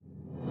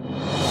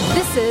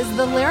This is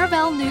the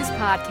Laravel News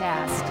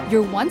Podcast,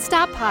 your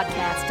one-stop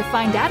podcast to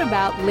find out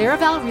about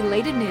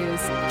Laravel-related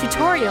news,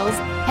 tutorials,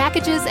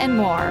 packages, and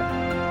more.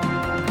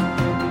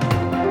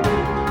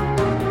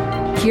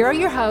 Here are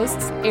your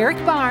hosts, Eric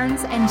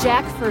Barnes and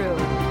Jack Frew.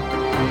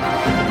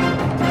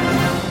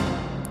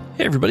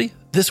 Hey everybody,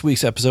 this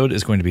week's episode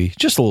is going to be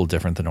just a little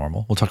different than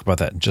normal. We'll talk about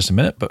that in just a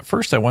minute, but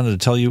first I wanted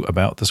to tell you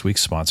about this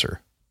week's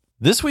sponsor.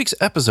 This week's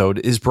episode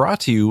is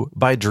brought to you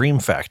by Dream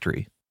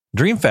Factory.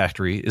 Dream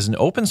Factory is an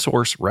open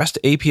source REST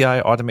API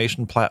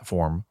automation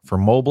platform for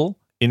mobile,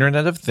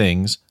 Internet of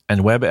Things,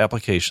 and web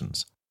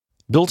applications.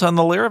 Built on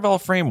the Laravel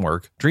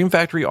framework, Dream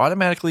Factory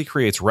automatically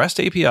creates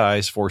REST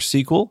APIs for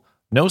SQL,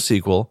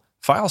 NoSQL,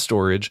 file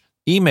storage,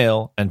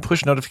 email, and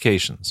push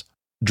notifications.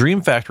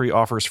 Dream Factory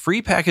offers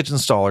free package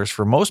installers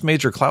for most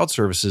major cloud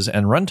services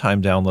and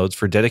runtime downloads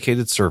for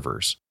dedicated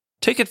servers.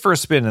 Take it for a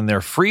spin in their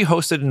free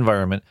hosted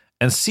environment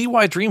and see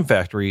why Dream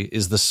Factory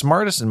is the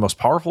smartest and most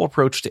powerful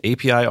approach to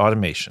API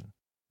automation.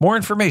 More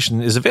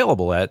information is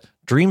available at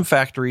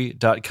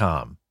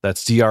dreamfactory.com.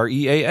 That's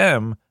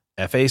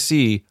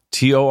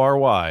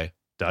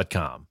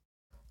DREAMFACTORY.com.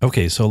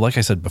 Okay, so like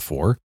I said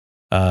before,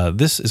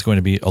 this is going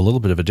to be a little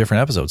bit of a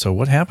different episode. So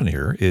what happened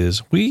here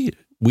is we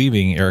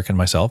being Eric and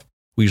myself,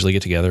 we usually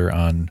get together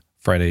on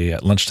Friday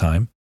at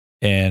lunchtime,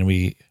 and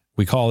we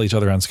call each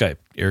other on Skype.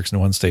 Eric's in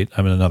one state,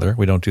 I'm in another.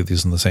 We don't do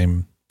these in the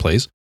same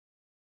place.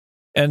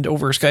 And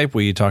over Skype,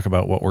 we talk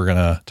about what we're going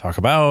to talk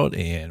about,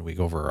 and we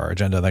go over our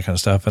agenda, that kind of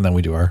stuff, and then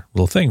we do our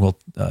little thing. Well,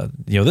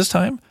 this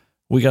time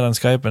we got on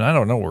Skype, and I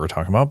don't know what we're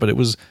talking about, but it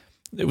was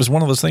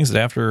one of those things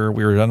that after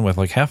we were done with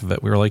like half of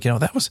it, we were like,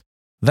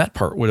 that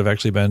part would have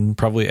actually been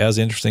probably as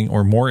interesting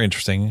or more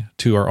interesting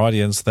to our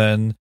audience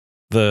than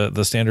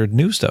the standard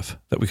news stuff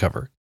that we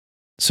cover.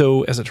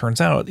 So as it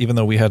turns out, even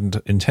though we hadn't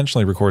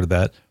intentionally recorded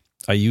that,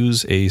 I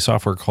use a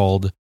software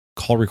called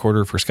Call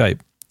Recorder for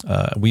Skype.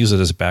 We use it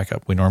as a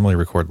backup. We normally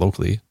record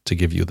locally to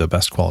give you the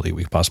best quality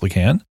we possibly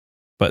can.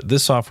 But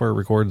this software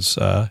records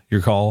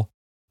your call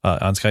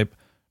on Skype,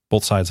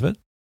 both sides of it.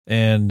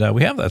 And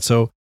we have that.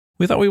 So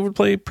we thought we would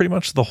play pretty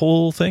much the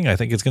whole thing. I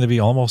think it's going to be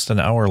almost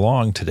an hour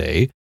long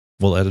today.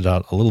 We'll edit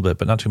out a little bit,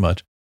 but not too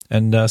much.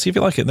 And see if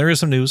you like it. And there is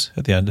some news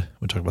at the end.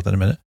 We'll talk about that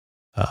in a minute.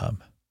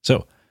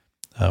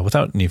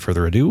 Without any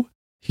further ado,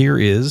 here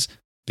is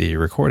the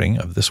recording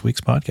of this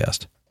week's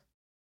podcast.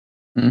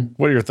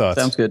 What are your thoughts?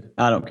 Sounds good.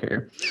 I don't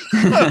care.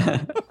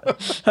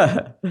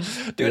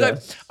 Dude, yeah.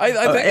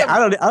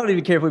 I don't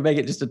even care if we make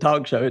it just a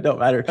talk show. It don't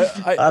matter.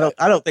 I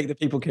don't think that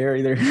people care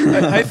either.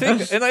 I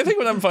think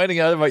what I'm finding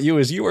out about you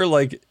is you are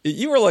like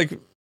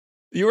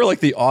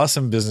the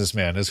awesome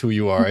businessman is who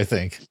you are, I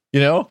think.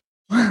 You know?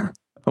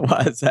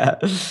 Why is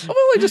that? Well,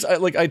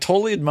 I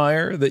totally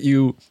admire that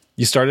you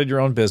started your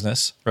own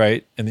business,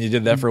 right? And you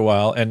did that for a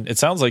while. And it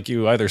sounds like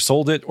you either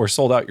sold it or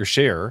sold out your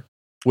share.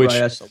 Which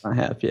I sold my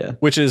half, yeah.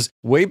 Which is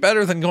way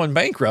better than going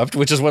bankrupt,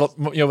 which is what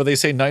they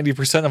say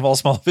 90% of all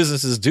small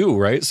businesses do,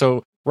 right?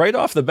 So right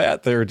off the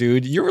bat there,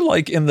 dude, you're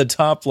like in the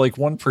top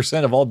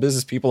 1% of all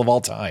business people of all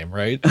time,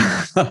 right?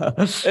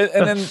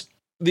 and then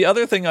the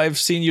other thing I've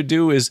seen you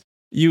do is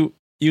you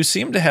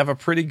seem to have a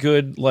pretty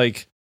good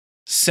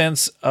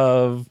sense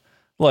of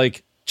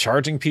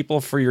charging people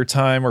for your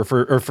time or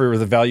for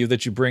the value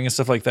that you bring and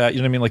stuff like that. You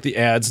know what I mean? Like the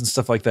ads and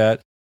stuff like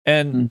that.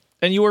 And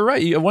you were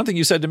right. One thing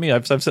you said to me,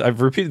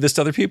 I've repeated this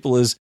to other people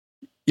is,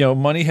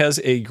 money has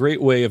a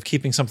great way of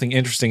keeping something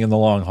interesting in the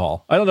long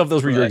haul. I don't know if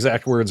those were your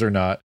exact words or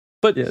not,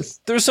 but yes,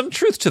 there's some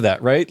truth to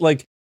that, right?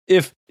 Like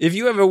if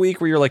you have a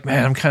week where you're like,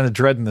 man, I'm kind of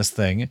dreading this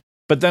thing,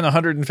 but then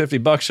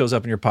 $150 shows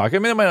up in your pocket. I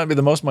mean, it might not be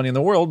the most money in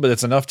the world, but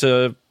it's enough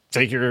to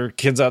take your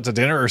kids out to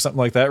dinner or something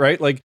like that, right?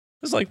 Like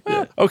it's like,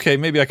 okay,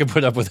 maybe I can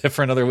put up with it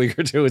for another week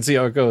or two and see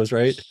how it goes,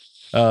 right?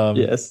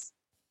 Yes.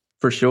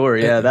 For sure.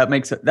 Yeah, that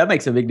makes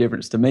a big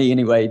difference to me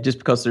anyway, just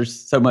because there's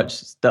so much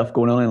stuff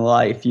going on in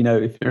life.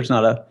 If there's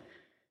not I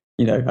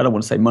don't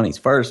want to say money's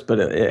first, but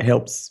it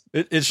helps.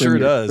 It sure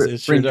does. It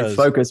sure does.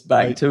 Your focus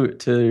back to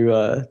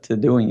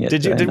doing it.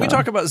 Did we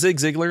talk about Zig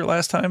Ziglar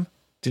last time?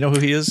 Do you know who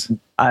he is?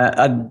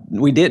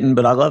 We didn't,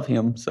 but I love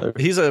him. So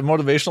he's a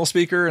motivational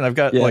speaker, and I've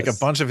got a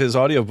bunch of his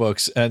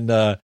audiobooks,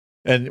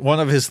 and one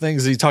of his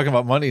things, he's talking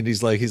about money, and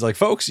he's like,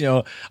 folks,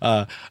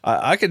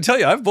 I can tell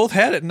you, I've both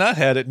had it and not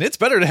had it, and it's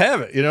better to have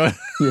it,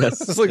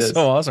 Yes, it's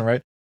so awesome,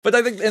 right? But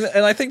I think,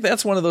 and I think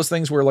that's one of those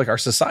things where our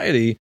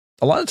society,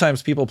 a lot of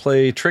times people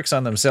play tricks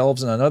on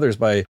themselves and on others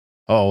by,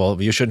 oh,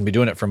 well, you shouldn't be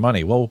doing it for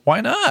money. Well,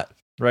 why not,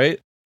 right?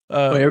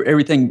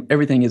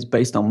 Everything is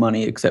based on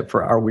money except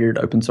for our weird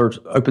open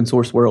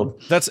source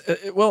world. That's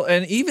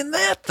and even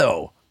that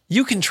though,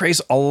 you can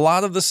trace a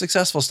lot of the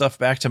successful stuff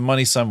back to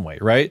money some way,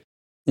 right?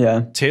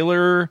 Yeah.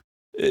 Taylor,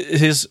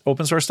 his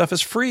open source stuff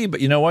is free, but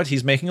you know what?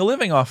 He's making a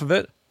living off of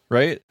it,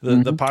 right?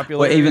 The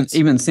popular. Well, even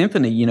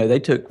Symfony, they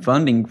took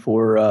funding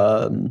for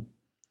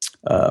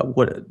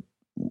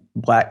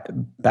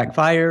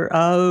Backfire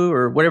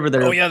or whatever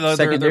their their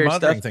monitoring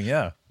stuff. Thing,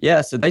 yeah.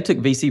 Yeah, so they took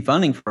VC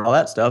funding for all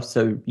that stuff.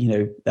 So,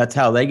 that's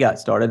how they got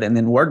started. And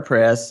then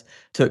WordPress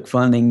took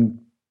funding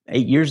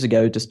 8 years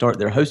ago to start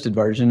their hosted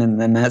version,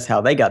 and then that's how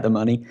they got the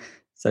money.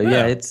 So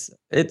yeah,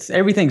 it's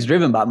everything's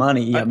driven by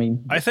money. I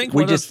mean, I think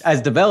we just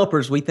as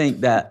developers, we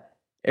think that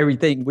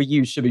everything we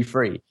use should be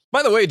free.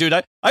 By the way, dude,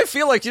 I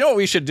feel like, you know what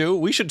we should do?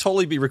 We should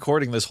totally be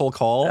recording this whole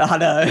call. I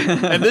know.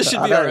 And this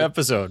should be our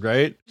episode,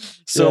 right?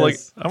 So like,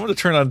 I'm going to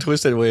turn on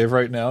Twisted Wave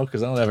right now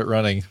because I don't have it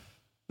running.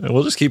 And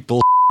we'll just keep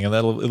bullshitting, and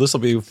this will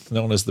be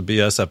known as the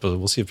BS episode.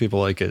 We'll see if people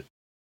like it.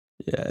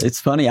 Yeah,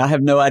 it's funny. I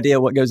have no idea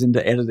what goes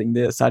into editing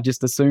this. I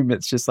just assume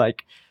it's just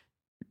like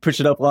push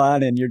it up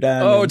line and you're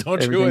done. Oh, don't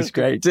do it. Everything's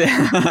great.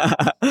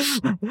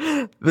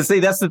 But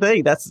see, that's the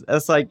thing. That's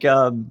like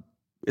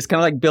it's kind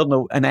of like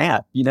building an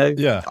app, you know?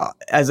 Yeah.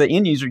 As an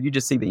end user, you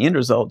just see the end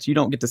results. You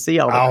don't get to see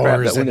all the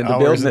crap that went into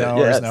building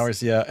it.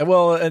 Hours. Yeah.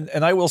 Well,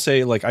 and I will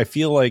say, like, I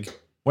feel like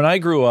when I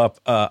grew up,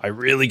 I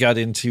really got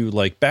into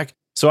like back.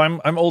 So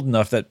I'm old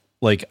enough that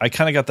like I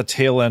kind of got the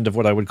tail end of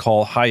what I would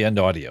call high end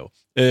audio.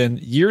 And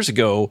years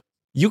ago,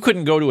 you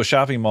couldn't go to a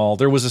shopping mall.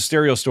 There was a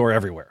stereo store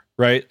everywhere,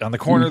 right? On the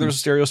corner, there was a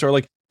stereo store.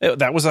 Like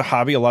that was a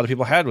hobby a lot of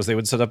people had, was they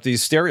would set up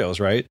these stereos,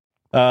 right?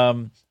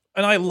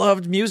 And I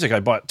loved music.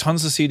 I bought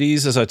tons of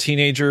CDs as a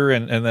teenager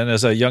and then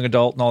as a young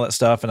adult and all that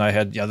stuff. And I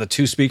had the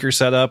 2-speaker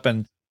setup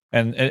and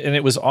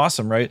it was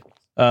awesome, right?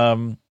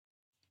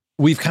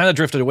 We've kind of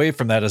drifted away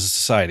from that as a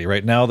society,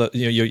 right? Now that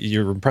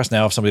you're impressed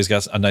now if somebody's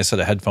got a nice set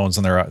of headphones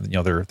on their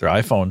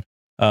iPhone.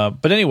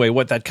 But anyway,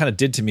 what that kind of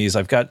did to me is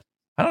I don't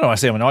know, I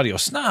say I'm an audio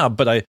snob,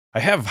 but I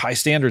have high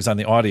standards on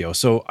the audio.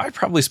 So I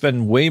probably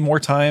spend way more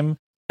time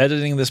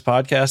editing this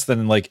podcast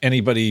than like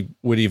anybody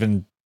would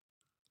even,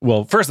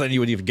 well, first than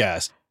you would even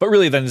guess, but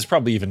really then it's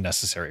probably even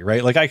necessary,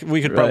 right? Like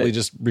we could probably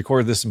just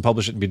record this and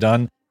publish it and be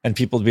done. And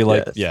people would be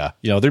like,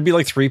 there'd be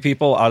like 3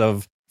 people out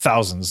of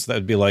thousands that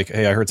would be like,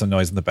 hey, I heard some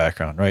noise in the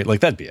background, right? Like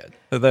that'd be it.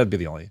 That'd be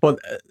the only. Well,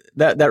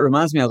 that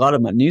reminds me a lot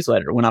of my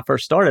newsletter. When I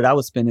first started, I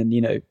was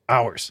spending,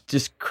 hours,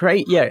 just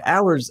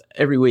hours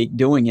every week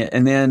doing it.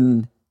 And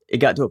then it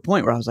got to a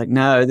point where I was like,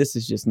 no, this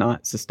is just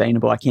not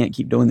sustainable. I can't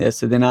keep doing this.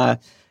 So then I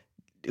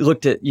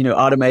looked at,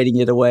 automating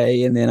it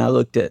away. And then I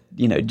looked at,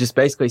 just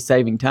basically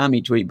saving time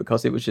each week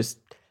because it was just,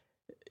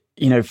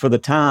 for the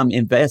time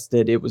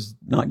invested, it was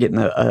not getting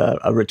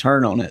a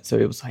return on it. So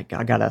it was like,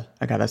 I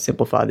gotta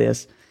simplify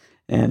this.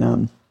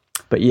 And,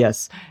 but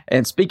yes.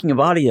 And speaking of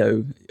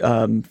audio,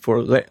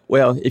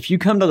 if you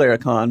come to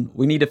Laracon,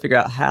 we need to figure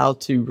out how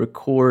to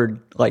record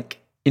like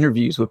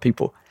interviews with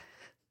people.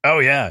 Oh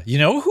yeah. You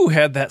know who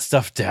had that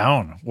stuff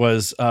down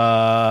was,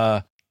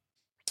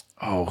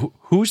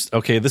 who's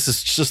okay. This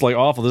is just like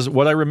awful. This is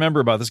what I remember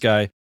about this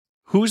guy.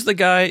 Who's the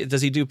guy?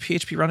 Does he do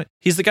PHP running?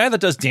 He's the guy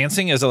that does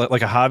dancing as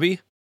like a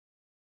hobby.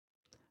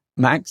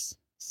 Max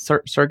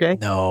Sergey?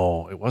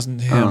 No, it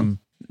wasn't him.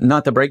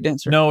 Not the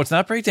breakdancer? No, it's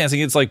not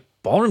breakdancing. It's like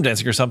ballroom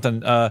dancing or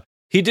something.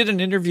 He did an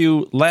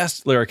interview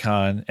last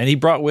Laracon and he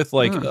brought with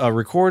like a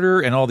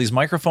recorder and all these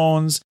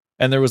microphones.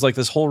 And there was like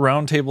this whole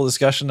roundtable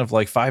discussion of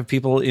like 5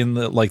 people in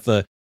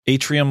the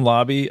atrium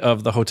lobby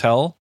of the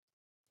hotel.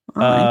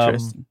 Oh,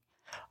 interesting.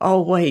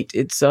 Oh, wait,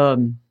 it's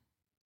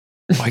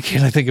why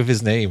can't I think of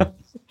his name?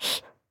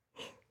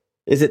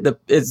 Is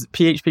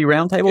PHP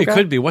Roundtable? It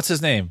could be. What's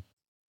his name?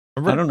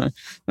 Remember?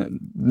 I don't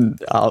know.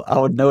 I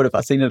would know it if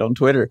I seen it on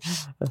Twitter.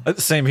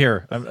 Same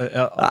here.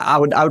 I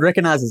would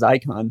recognize his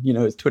icon.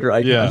 His Twitter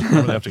icon. Yeah, I'm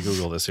gonna have to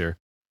Google this here.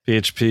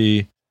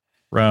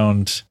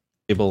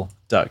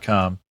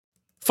 phproundtable.com.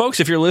 Folks,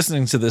 if you're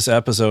listening to this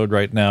episode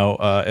right now,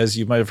 as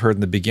you might have heard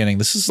in the beginning,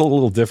 this is a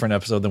little different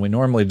episode than we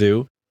normally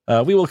do.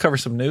 We will cover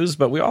some news,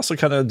 but we also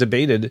kind of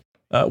debated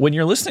when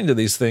you're listening to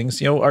these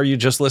things, are you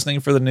just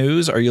listening for the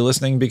news? Are you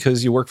listening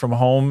because you work from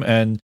home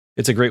and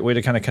it's a great way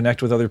to kind of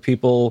connect with other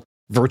people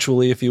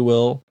virtually, if you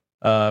will,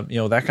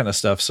 that kind of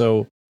stuff.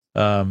 So,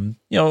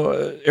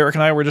 Eric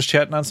and I were just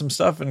chatting on some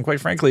stuff. And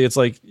quite frankly, it's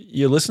like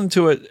you listen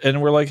to it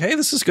and we're like, hey,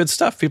 this is good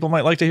stuff. People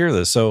might like to hear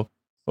this. So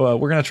we're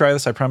going to try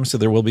this. I promise you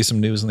there will be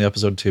some news in the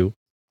episode too.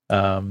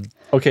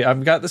 Okay,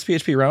 I've got this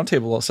PHP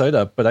Roundtable site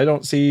up, but I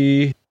don't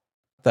see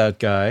that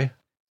guy.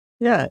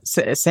 Yeah,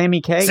 Sammy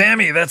K.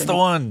 Sammy, that's the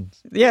one.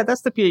 Yeah,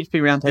 that's the PHP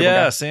Roundtable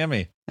Yeah, guy.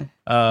 Sammy.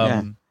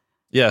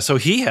 So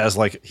he has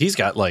he's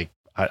got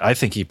I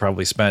think he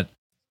probably spent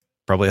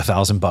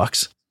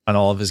 $1,000 on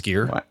all of his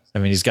gear. What? I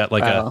mean, he's got a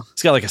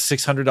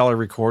 $600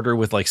 recorder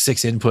with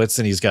 6 inputs,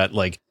 and he's got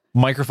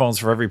microphones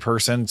for every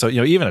person. So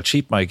even a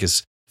cheap mic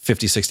is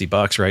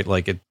 $50-$60, right?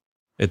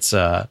 It's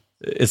a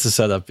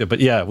setup.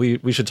 But yeah,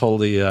 we should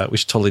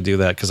totally do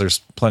that because there's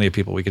plenty of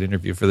people we could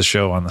interview for the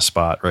show on the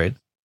spot, right?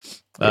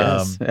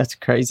 Yes, that's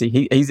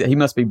crazy. He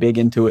must be big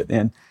into it.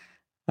 Then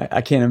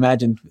I can't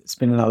imagine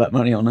spending all that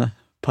money on a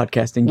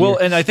podcasting gear. Well,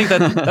 and I think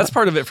that's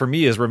part of it for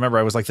me is, remember,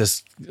 I was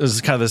this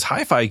kind of this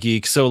hi-fi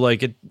geek. So I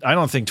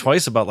don't think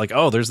twice about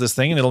there's this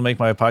thing and it'll make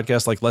my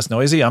podcast less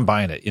noisy. I'm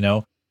buying it,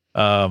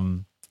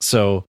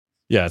 So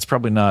yeah, it's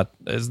not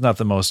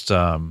the most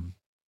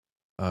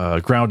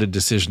grounded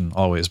decision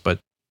always, but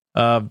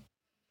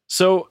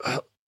so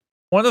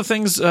one of the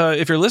things,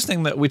 if you're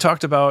listening, that we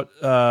talked about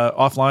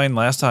offline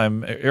last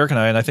time, Eric and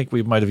I think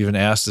we might have even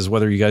asked, is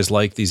whether you guys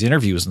like these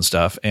interviews and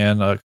stuff.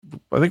 And I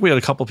think we had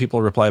a couple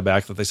people reply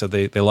back that they said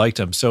they liked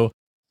them. So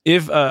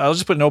if I'll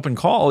just put an open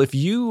call, if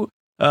you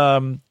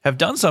have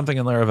done something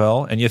in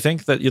Laravel and you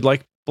think that you'd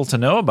like people to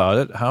know about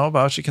it, how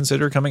about you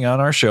consider coming on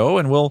our show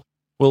and we'll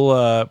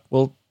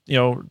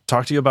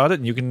talk to you about it,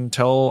 and you can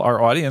tell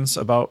our audience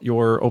about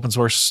your open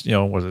source,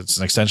 whether it's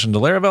an extension to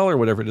Laravel or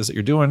whatever it is that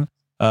you're doing.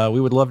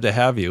 We would love to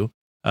have you.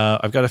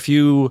 I've got a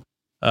few,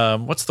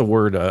 what's the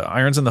word?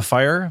 Irons in the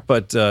fire,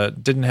 but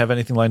didn't have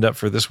anything lined up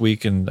for this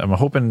week. And I'm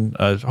hoping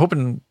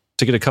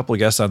to get a couple of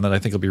guests on that I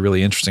think will be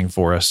really interesting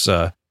for us.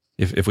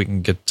 If we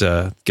can get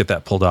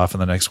that pulled off in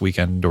the next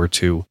weekend or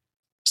two.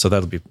 So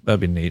that'd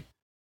be neat.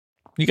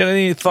 You got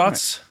any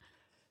thoughts?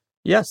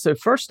 Yeah. So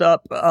first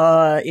up,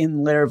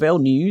 in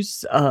Laravel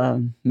news,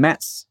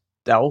 Matt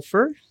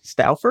Stauffer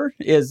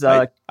is.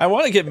 I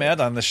want to get Matt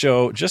on the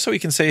show just so he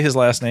can say his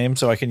last name,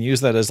 so I can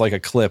use that as like a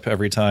clip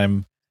every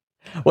time.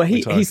 Well,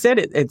 he said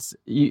it's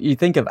you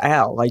think of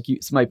Al, like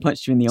somebody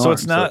punched you in the arm. So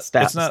it's not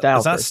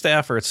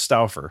Stauffer, it's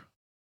Stauffer.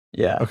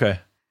 Yeah. Okay.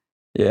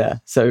 Yeah.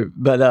 So,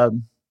 but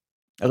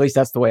at least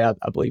that's the way I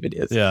believe it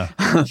is. Yeah.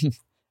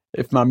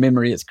 If my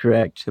memory is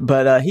correct.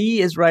 But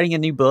he is writing a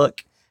new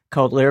book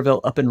called Laravel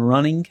Up and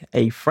Running,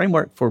 a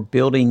framework for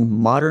building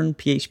modern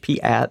PHP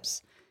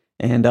apps.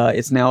 And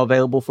it's now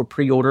available for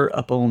pre-order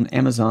up on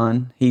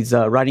Amazon. He's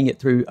writing it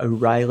through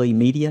O'Reilly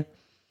Media.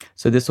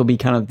 So this will be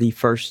kind of the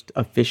first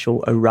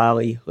official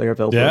O'Reilly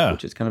Laravel book,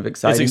 which is kind of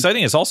exciting. It's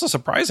exciting. It's also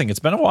surprising. It's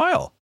been a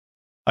while.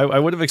 I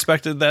would have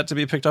expected that to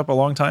be picked up a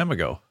long time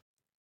ago.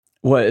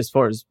 What, as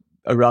far as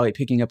O'Reilly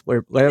picking up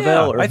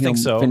Laravel? Or I think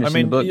so. I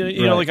mean,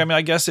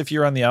 I guess if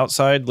you're on the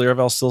outside,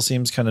 Laravel still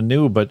seems kind of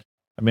new, but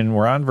I mean,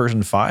 we're on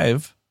version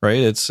 5, right?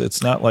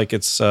 It's not like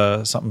it's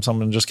something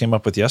someone just came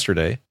up with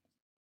yesterday.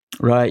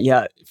 Right.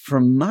 Yeah.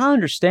 From my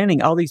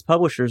understanding, all these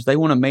publishers, they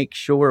want to make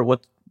sure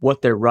what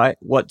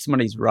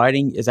somebody's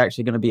writing is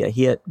actually going to be a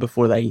hit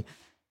before they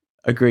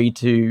agree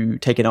to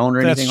take it on or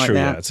anything like that.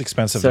 Yeah, it's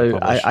expensive. So to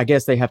publish. I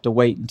guess they have to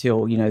wait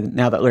until,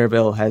 now that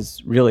Laravel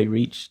has really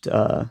reached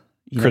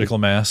critical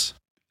mass.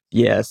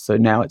 Yes. So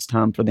now it's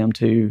time for them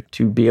to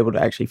be able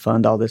to actually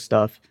fund all this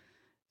stuff.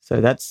 So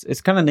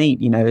it's kind of neat.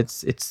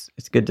 It's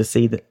good to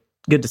see that.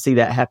 Good to see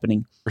that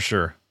happening. For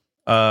sure.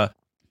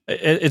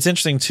 It's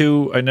interesting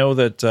too. I know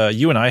that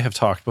you and I have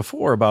talked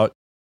before about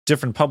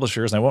different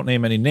publishers, and I won't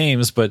name any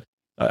names, but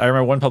I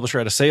remember one publisher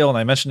had a sale, and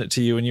I mentioned it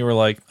to you, and you were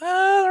like,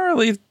 I don't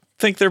really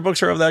think their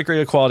books are of that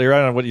great a quality, or I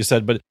don't know what you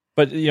said, but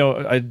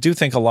I do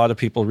think a lot of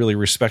people really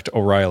respect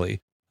O'Reilly,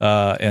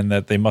 and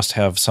that they must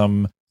have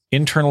some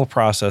internal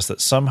process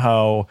that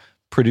somehow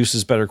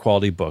produces better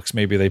quality books.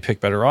 Maybe they pick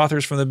better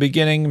authors from the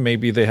beginning.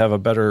 Maybe they have a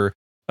better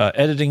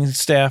editing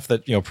staff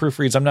that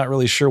proofreads. I'm not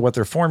really sure what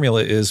their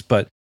formula is,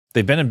 but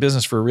they've been in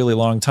business for a really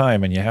long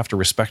time, and you have to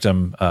respect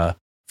them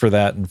for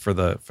that and for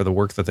the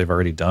work that they've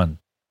already done.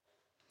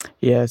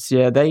 Yes,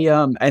 yeah, they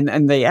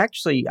and they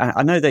actually,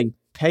 I know they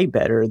pay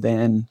better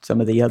than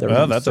some of the other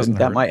ones.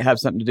 That might have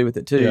something to do with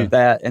it too. Yeah.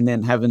 That, and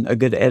then having a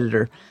good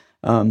editor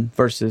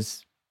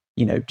versus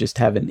just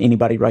having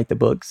anybody write the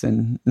books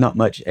and not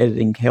much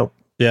editing help.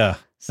 Yeah,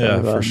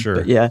 so, for sure.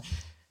 But yeah,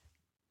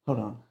 hold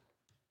on.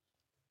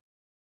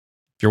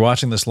 If you're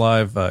watching this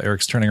live,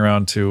 Eric's turning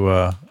around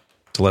to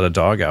let a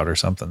dog out or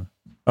something.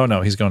 Oh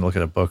no, he's going to look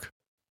at a book.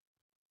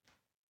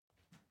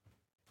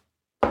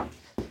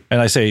 And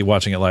I say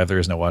watching it live, there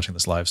is no watching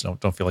this live, so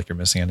don't feel like you're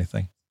missing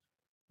anything.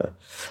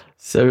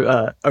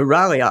 So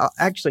O'Reilly,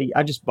 I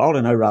just bought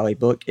an O'Reilly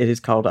book. It is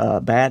called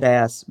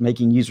Badass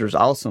Making Users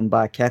Awesome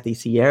by Kathy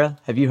Sierra.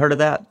 Have you heard of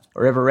that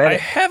or ever read it? I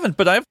haven't,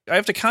 but I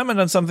have to comment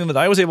on something that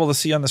I was able to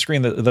see on the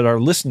screen that our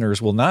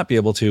listeners will not be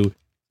able to.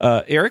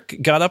 Eric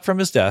got up from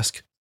his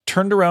desk,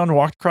 turned around,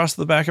 walked across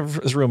the back of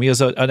his room. He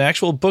has an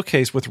actual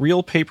bookcase with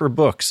real paper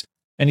books,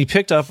 and he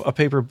picked up a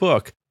paper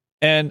book.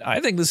 And I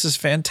think this is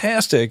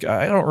fantastic.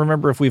 I don't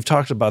remember if we've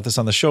talked about this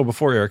on the show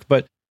before, Eric,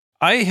 but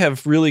I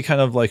have really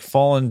kind of like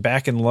fallen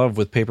back in love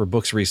with paper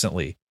books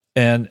recently.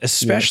 And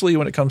especially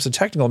when it comes to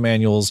technical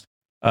manuals,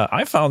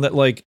 I found that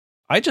like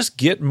I just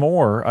get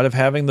more out of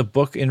having the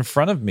book in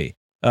front of me.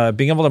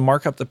 Being able to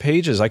mark up the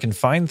pages, I can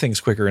find things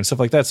quicker and stuff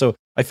like that. So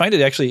I find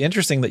it actually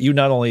interesting that you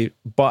not only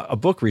bought a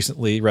book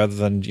recently rather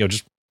than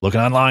just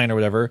looking online or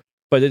whatever,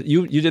 but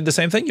you did the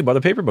same thing. You bought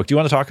a paper book. Do you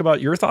want to talk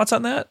about your thoughts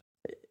on that?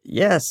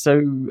 Yeah,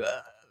 so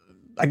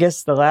I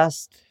guess the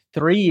last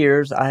 3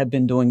 years I have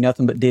been doing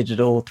nothing but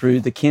digital through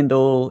the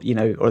Kindle,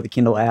 or the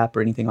Kindle app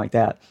or anything like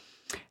that.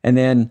 And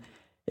then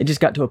it just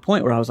got to a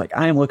point where I was like,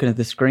 I am looking at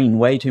the screen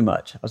way too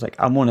much. I was like,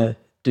 I want to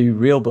do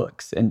real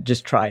books and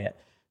just try it.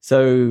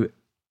 So,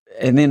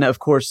 and then of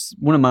course,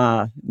 one of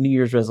my New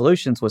Year's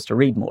resolutions was to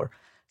read more.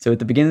 So at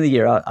the beginning of the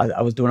year,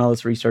 I was doing all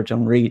this research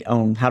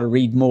on how to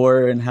read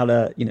more and how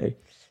to,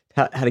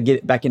 how to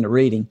get back into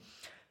reading.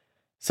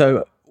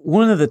 So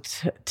one of the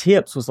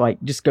tips was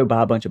like, just go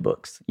buy a bunch of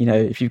books.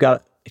 If you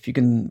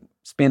can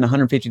spend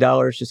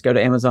 $150, just go to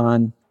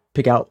Amazon,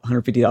 pick out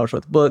 $150 worth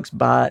of books,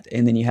 buy it,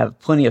 and then you have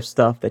plenty of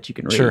stuff that you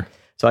can read. Sure.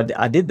 So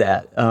I did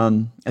that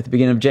at the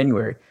beginning of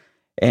January,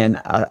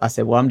 and I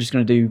said, well, I'm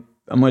going to do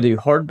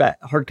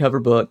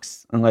hardcover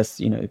books,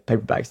 unless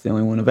paperback's the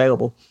only one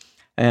available,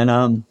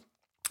 and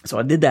So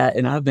I did that,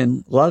 and I've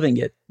been loving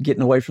it,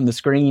 getting away from the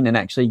screen and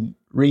actually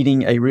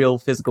reading a real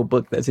physical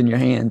book that's in your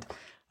hand.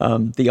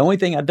 The only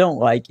thing I don't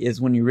like is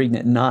when you're reading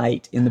at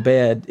night in the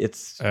bed.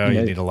 It's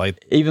you need a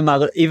light. Even my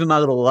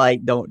little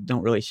light don't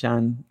really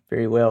shine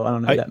very well. I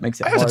don't know. That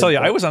makes it. I have to tell you,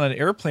 I was on an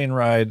airplane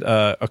ride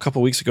a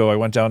couple weeks ago. I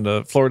went down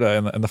to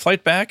Florida, and the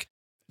flight back,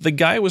 the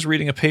guy was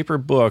reading a paper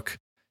book.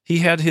 He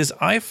had his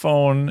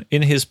iPhone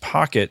in his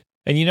pocket,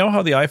 and you know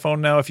how the iPhone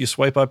now, if you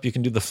swipe up, you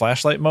can do the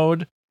flashlight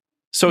mode.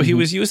 So he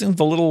was using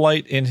the little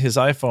light in his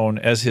iPhone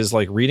as his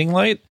like reading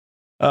light.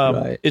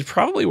 Right. It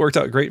probably worked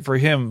out great for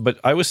him, but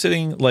I was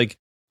sitting like.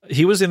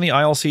 He was in the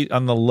aisle seat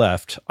on the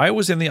left. I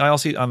was in the aisle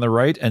seat on the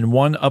right and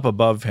one up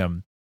above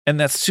him. And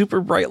that super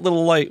bright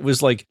little light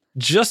was like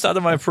just out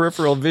of my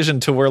peripheral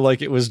vision to where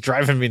like it was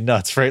driving me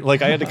nuts, right?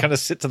 Like I had to kind of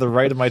sit to the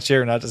right of my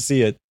chair not to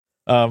see it.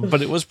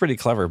 But it was pretty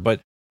clever.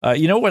 But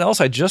you know what else?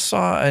 I just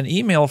saw an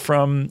email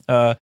from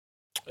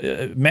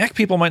Mac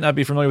people might not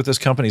be familiar with this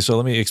company. So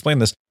let me explain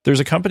this. There's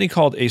a company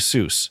called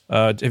ASUS.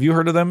 Have you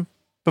heard of them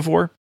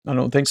before? I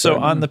don't think so. So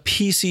on the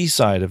PC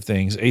side of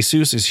things,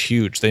 ASUS is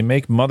huge. They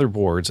make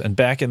motherboards. And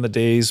back in the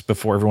days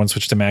before everyone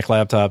switched to Mac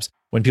laptops,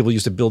 when people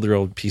used to build their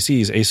own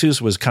PCs,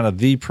 ASUS was kind of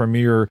the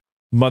premier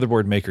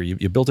motherboard maker.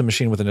 You built a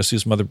machine with an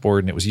ASUS motherboard,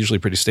 and it was usually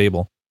pretty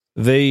stable.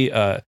 They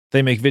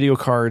make video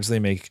cards. They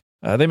make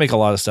a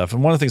lot of stuff.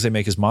 And one of the things they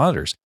make is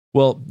monitors.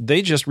 Well,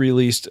 they just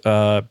released,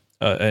 maybe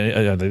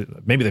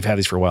they've had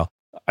these for a while.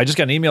 I just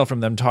got an email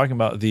from them talking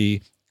about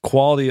the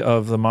quality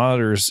of the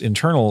monitors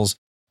internals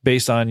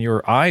based on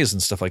your eyes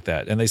and stuff like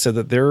that. And they said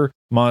that their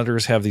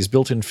monitors have these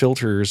built-in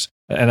filters.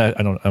 And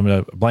I'm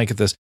going to blanket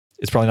this.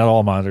 It's probably not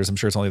all monitors. I'm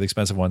sure it's only the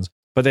expensive ones.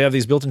 But they have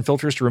these built-in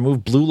filters to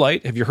remove blue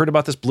light. Have you heard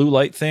about this blue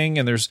light thing?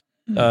 And there's,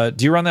 do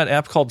you run that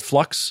app called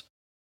Flux?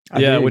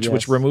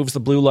 Which removes the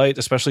blue light,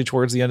 especially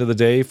towards the end of the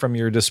day from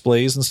your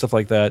displays and stuff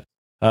like that.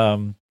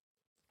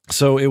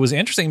 So it was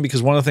interesting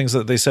because one of the things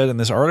that they said in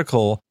this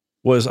article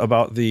was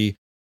about the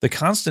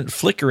constant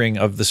flickering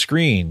of the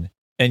screen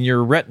and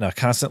your retina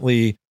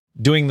constantly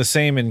doing the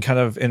same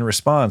in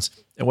response.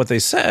 And what they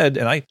said,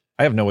 and I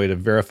have no way to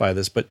verify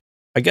this, but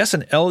I guess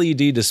an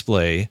LED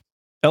display,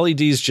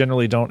 LEDs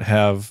generally don't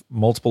have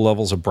multiple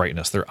levels of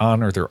brightness. They're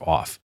on or they're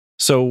off.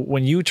 So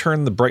when you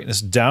turn the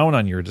brightness down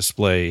on your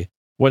display,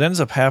 what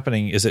ends up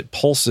happening is it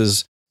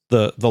pulses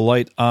the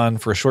light on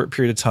for a short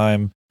period of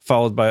time,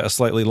 followed by a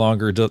slightly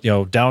longer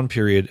down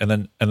period, and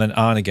then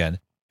on again.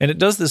 And it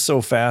does this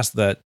so fast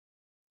that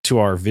to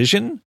our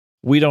vision,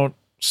 we don't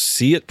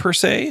see it per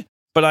se.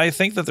 But I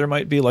think that there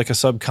might be like a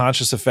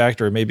subconscious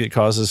effect, or maybe it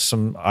causes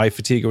some eye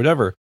fatigue or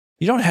whatever.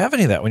 You don't have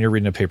any of that when you're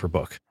reading a paper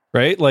book,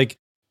 right? Like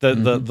the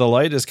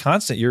light is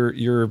constant.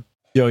 You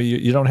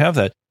don't have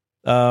that.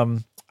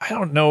 I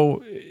don't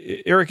know,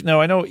 Eric.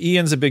 No, I know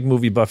Ian's a big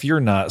movie buff. You're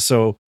not.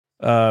 So,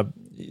 have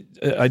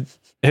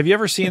you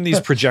ever seen these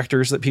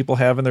projectors that people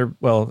have in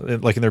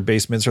their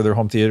basements or their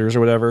home theaters or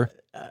whatever?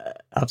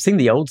 I've seen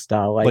the old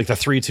style, like the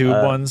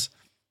 3-tube ones.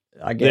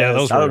 I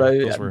guess. Yeah, I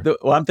don't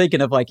know. I'm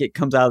thinking of like it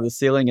comes out of the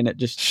ceiling and it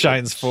just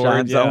shines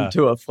forward,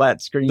 onto a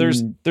flat screen.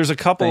 There's a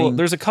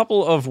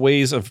couple of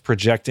ways of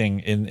projecting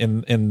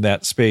in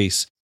that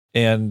space,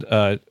 and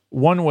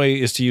one way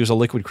is to use a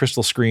liquid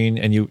crystal screen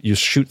and you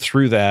shoot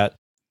through that.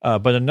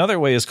 But another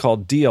way is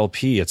called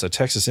DLP. It's a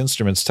Texas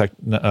Instruments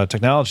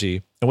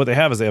technology, and what they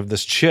have is they have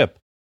this chip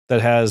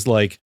that has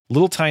like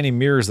little tiny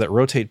mirrors that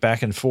rotate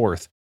back and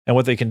forth. And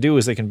what they can do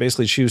is they can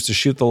basically choose to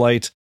shoot the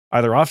light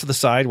either off to the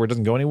side where it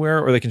doesn't go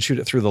anywhere, or they can shoot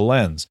it through the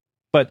lens.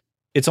 But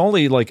it's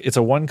only like it's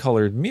a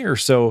one-colored mirror.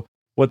 So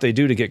what they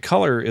do to get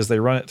color is they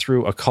run it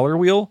through a color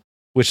wheel,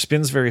 which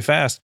spins very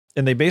fast.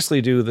 And they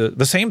basically do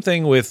the same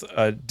thing with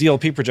a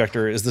DLP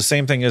projector is the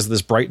same thing as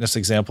this brightness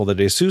example that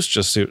ASUS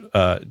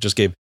just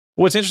gave.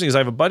 What's interesting is I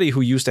have a buddy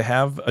who used to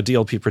have a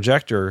DLP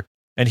projector,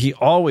 and he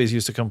always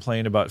used to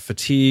complain about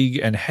fatigue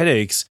and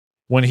headaches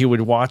when he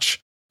would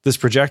watch this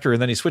projector,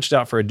 and then he switched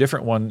out for a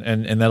different one,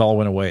 and that all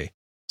went away.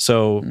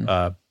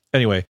 So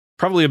anyway,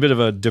 probably a bit of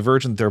a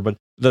divergent there, but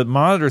the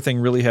monitor thing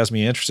really has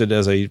me interested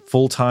as a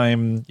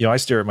full-time, I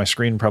stare at my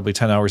screen probably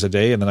 10 hours a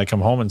day, and then I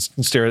come home and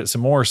stare at it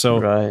some more.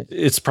 So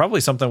It's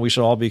probably something we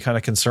should all be kind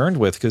of concerned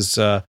with because,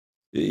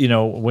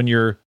 when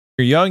you're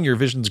young, your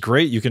vision's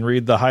great. You can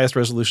read the highest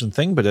resolution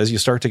thing, but as you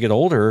start to get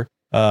older,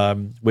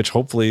 which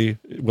hopefully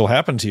will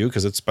happen to you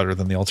because it's better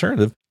than the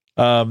alternative,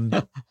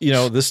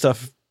 this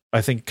stuff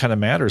I think kind of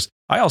matters.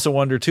 I also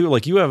wonder too,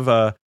 like you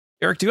have,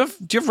 Eric, do you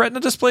have Retina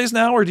displays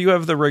now, or do you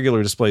have the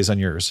regular displays on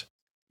yours?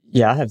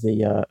 Yeah, I have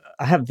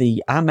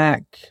the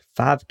iMac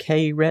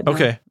 5K Retina.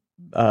 Okay.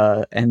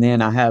 And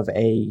then I have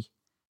a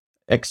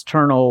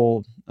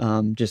external,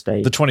 the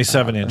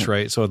 27-inch,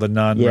 right? So the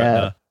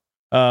non-Retina.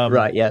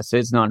 Right, yeah. So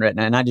it's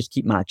non-Retina, and I just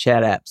keep my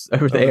chat apps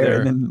over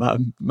there, and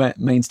then my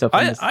main stuff.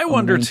 I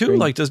wonder too. Screen.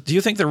 Like, do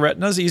you think the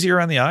Retina is easier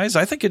on the eyes?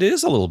 I think it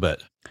is a little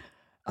bit.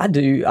 I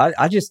do.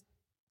 I just.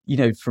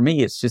 For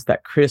me, it's just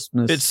that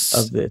crispness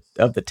of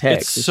the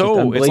text. It's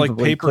like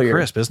paper clear.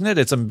 Crisp, isn't it?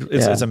 It's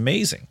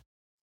amazing.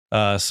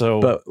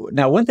 But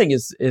now one thing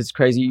is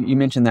crazy. You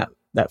mentioned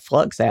that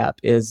Flux app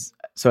is,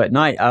 so at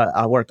night,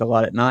 I work a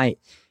lot at night,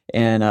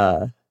 and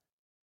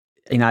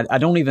I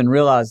don't even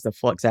realize the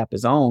Flux app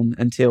is on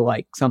until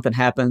like something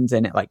happens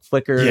and it like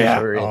flickers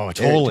or it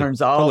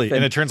turns off. Totally.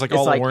 And it turns like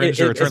all orange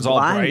or it turns all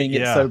bright.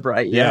 It's so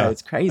bright. Yeah,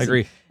 it's crazy. I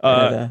agree.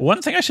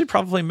 One thing I should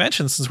probably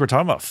mention, since we're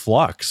talking about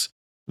Flux,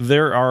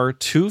 there are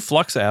 2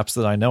 Flux apps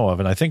that I know of,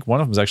 and I think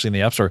one of them is actually in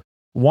the App Store.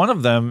 One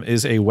of them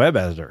is a web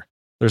editor.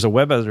 There's a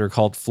web editor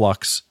called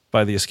Flux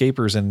by the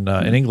Escapers in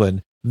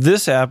England.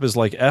 This app is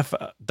like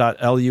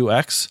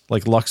f.lux,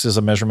 like lux is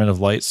a measurement of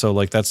light. So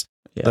like that's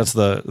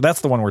the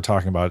one we're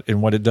talking about.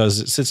 And what it does,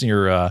 it sits in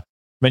your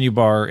menu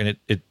bar and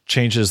it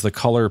changes the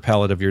color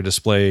palette of your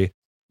display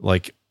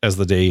like as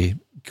the day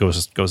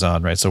goes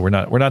on, right? So we're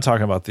not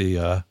talking about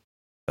the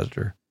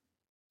editor.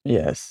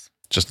 Yes.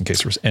 Just in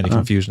case there's any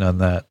confusion on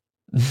that.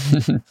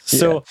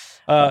 So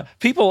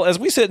people, as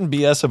we sit and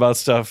BS about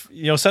stuff,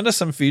 send us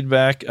some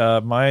feedback.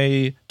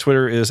 My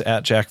Twitter is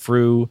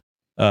 @JackFrew.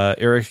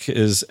 Eric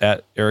is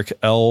 @Eric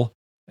L,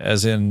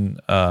 as in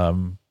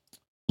Lone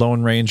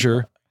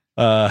Ranger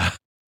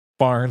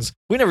Barnes.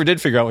 We never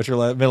did figure out what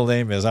your middle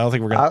name is. I don't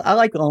think we're gonna. I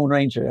like Lone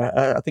Ranger.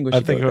 I think we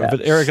should.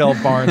 But Eric L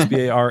Barnes,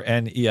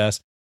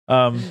 Barnes.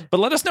 But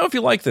let us know if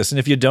you like this, and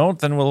if you don't,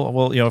 then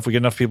we'll if we get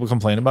enough people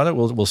complain about it,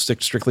 we'll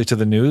stick strictly to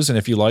the news. And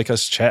if you like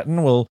us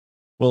chatting, we'll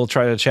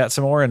try to chat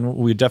some more. And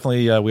we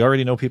definitely we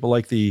already know people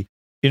like the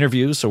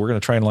interviews, so we're going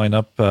to try and line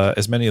up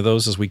as many of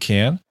those as we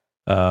can,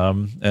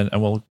 and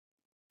we'll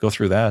go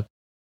through that.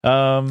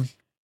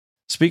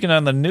 Speaking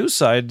on the news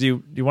side,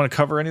 do you want to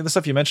cover any of the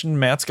stuff? You mentioned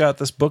Matt's got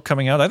this book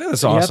coming out. I think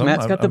that's awesome. Yeah,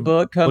 Matt's got the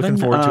book coming. Looking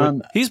forward to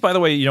it. He's, by the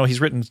way, he's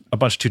written a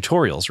bunch of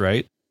tutorials,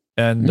 right?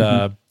 And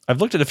I've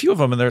looked at a few of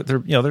them, and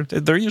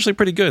they're usually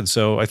pretty good.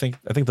 So I think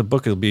the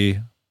book will be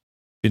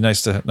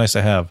nice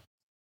to have.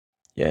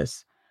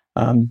 Yes.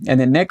 And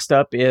then next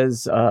up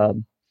is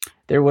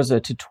there was a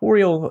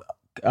tutorial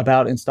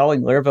about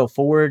installing Laravel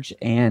Forge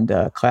and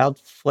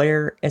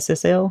Cloudflare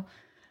SSL.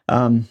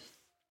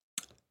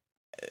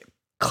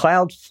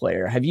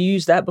 Cloudflare, have you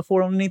used that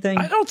before on anything?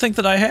 I don't think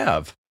that I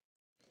have.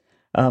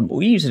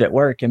 We use it at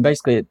work, and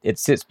basically it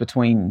sits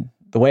between,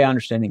 the way I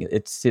understand it,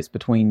 it sits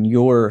between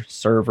your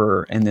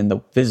server and then the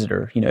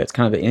visitor. It's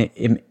kind of an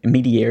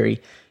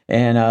intermediary,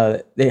 and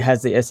it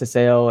has the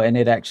SSL, and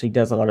it actually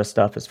does a lot of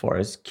stuff as far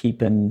as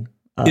keeping.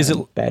 Is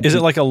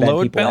it like a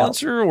load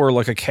balancer or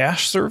like a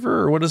cache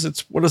server, or what is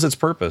its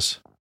purpose?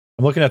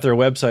 I'm looking at their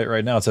website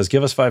right now. It says,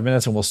 "Give us 5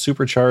 minutes and we'll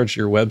supercharge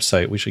your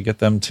website." We should get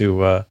them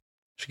to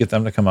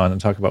come on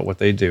and talk about what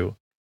they do.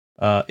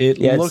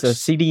 It's a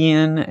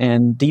CDN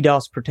and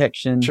DDoS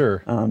protection,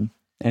 sure, and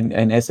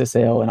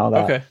SSL and all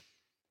that. Okay.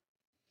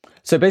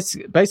 So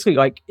basically,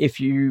 like if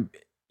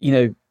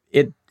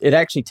it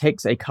actually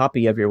takes a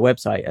copy of your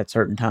website at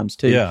certain times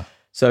too. Yeah.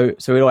 So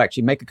it'll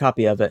actually make a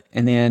copy of it,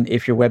 and then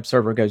if your web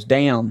server goes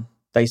down,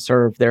 they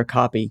serve their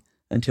copy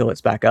until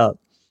it's back up,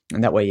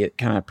 and that way it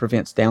kind of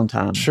prevents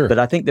downtime. Sure. But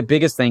I think the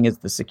biggest thing is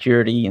the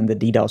security and the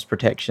DDoS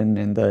protection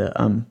and the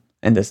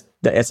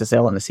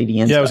SSL and the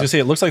CDN. Yeah, I was gonna say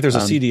it looks like there's a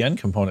CDN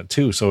component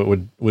too, so it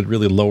would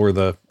really lower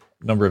the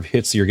number of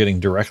hits you're getting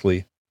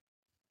directly,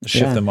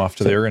 shift them off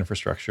to their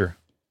infrastructure.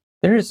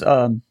 There's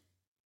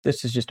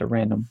this is just a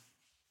random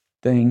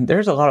thing.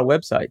 There's a lot of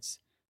websites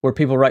where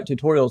people write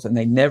tutorials and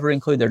they never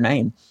include their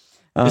name.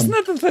 Isn't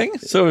that the thing?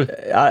 So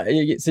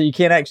you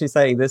can't actually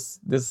say this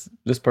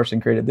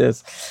person created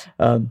this.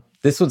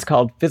 This one's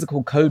called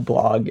Physical Code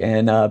Blog,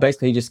 and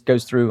basically he just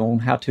goes through on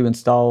how to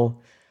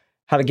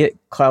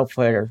get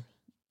Cloudflare,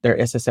 their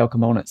SSL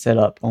component, set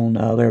up on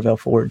Laravel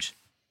Forge.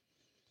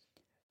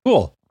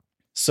 Cool.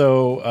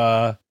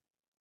 So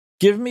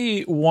give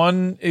me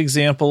one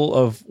example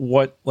of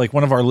what like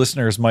one of our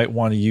listeners might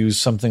want to use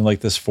something like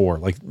this for.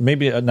 Like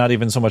maybe not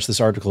even so much this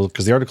article,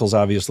 because the article is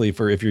obviously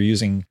for if you're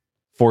using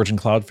Forge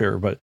and Cloudflare,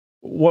 but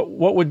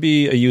what would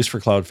be a use for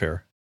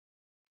Cloudflare?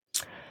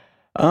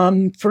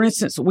 For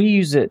instance, we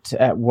use it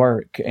at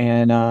work,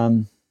 and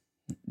I'm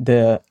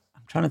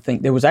trying to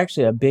think. There was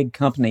actually a big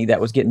company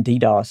that was getting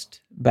DDoSed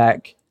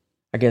back,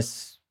 I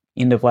guess,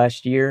 end of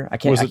last year. I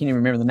can't even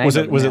remember the name. Was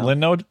it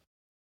Linode?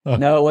 Oh.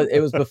 No,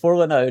 it was before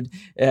Linode,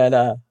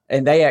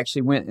 and they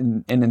actually went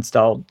and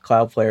installed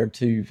Cloudflare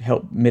to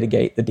help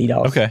mitigate the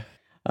DDoS. Okay.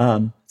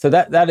 So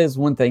that is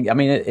one thing. I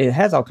mean, it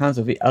has all kinds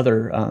of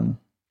other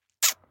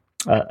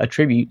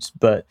attributes,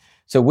 but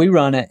so we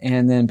run it,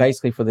 and then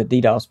basically for the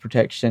DDoS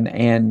protection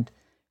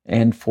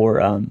and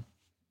for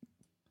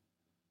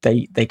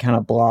they kind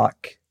of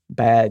block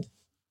bad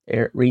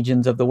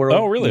regions of the world.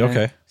 Oh, really?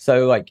 Okay.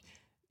 So like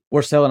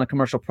we're selling a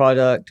commercial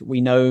product.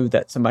 We know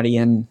that somebody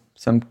in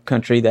some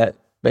country that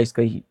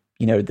basically,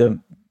 the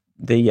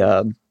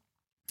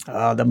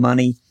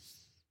money.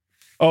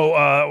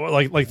 Oh,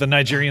 like the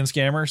Nigerian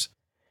scammers.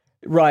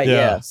 Right.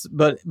 Yeah. Yes.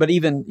 But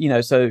even,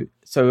 so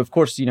of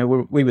course,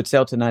 we would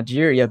sell to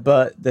Nigeria,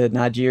 but the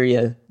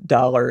Nigeria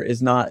dollar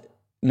is not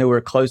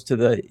nowhere close to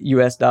the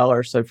US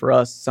dollar. So for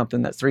us,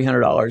 something that's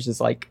 $300 is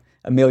like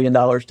 $1 million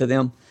to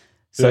them.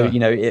 So,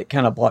 it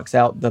kind of blocks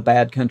out the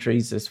bad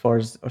countries as far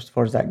as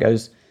that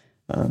goes.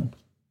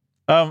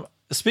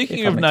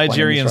 Speaking of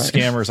Nigerian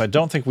scammers, I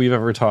don't think we've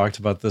ever talked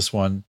about this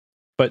one,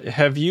 but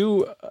have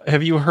you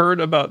heard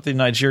about the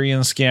Nigerian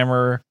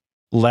scammer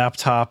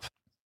laptop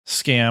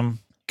scam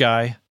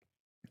guy?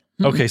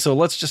 Okay, so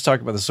let's just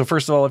talk about this. So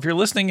first of all, if you're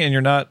listening and you're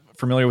not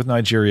familiar with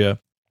Nigeria,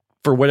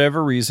 for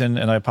whatever reason,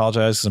 and I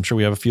apologize because I'm sure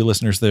we have a few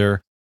listeners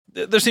there,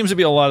 there seems to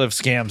be a lot of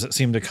scams that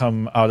seem to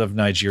come out of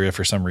Nigeria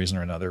for some reason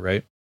or another,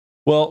 right?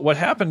 Well, what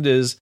happened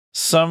is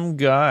some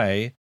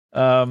guy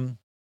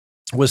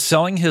was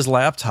selling his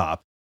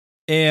laptop,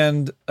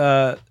 and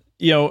the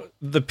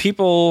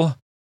people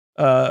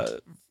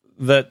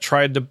that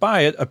tried to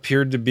buy it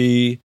appeared to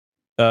be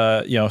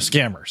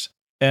scammers.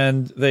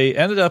 And they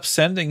ended up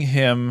sending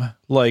him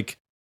like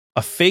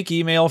a fake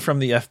email from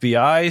the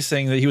FBI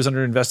saying that he was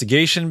under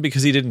investigation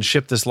because he didn't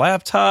ship this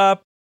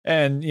laptop.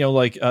 And,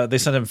 they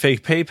sent him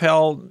fake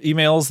PayPal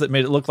emails that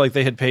made it look like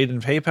they had paid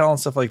in PayPal and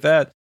stuff like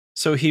that.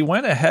 So he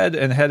went ahead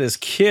and had his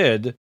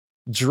kid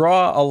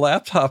draw a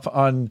laptop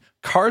on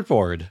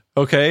cardboard.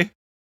 Okay.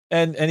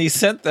 And he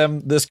sent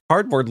them this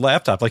cardboard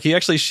laptop. Like he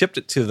actually shipped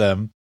it to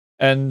them.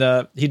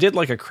 And he did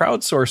like a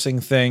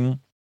crowdsourcing thing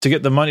to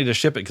get the money to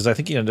ship it, because I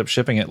think he ended up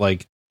shipping it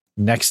like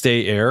next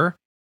day air.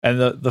 And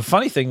the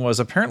funny thing was,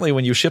 apparently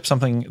when you ship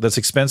something that's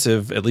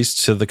expensive, at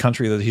least to the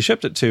country that he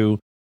shipped it to,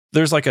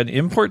 there's like an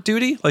import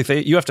duty. Like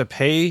you have to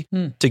pay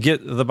to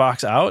get the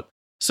box out.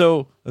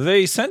 So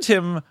they sent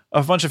him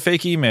a bunch of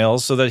fake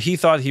emails so that he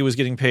thought he was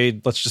getting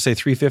paid, let's just say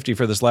 $350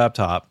 for this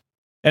laptop.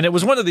 And it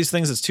was one of these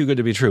things that's too good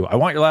to be true. I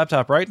want your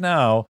laptop right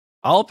now.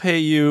 I'll pay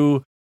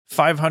you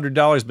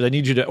 $500, but I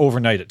need you to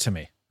overnight it to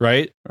me.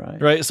 Right.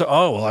 So,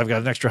 I've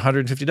got an extra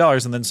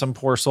 $150. And then some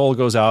poor soul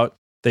goes out,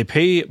 they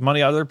pay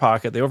money out of their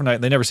pocket, they overnight,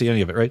 and they never see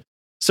any of it. Right.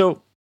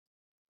 So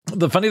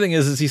the funny thing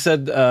is it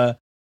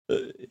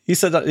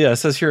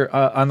says here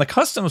on the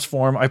customs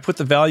form, I put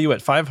the value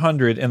at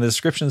 500 and the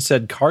description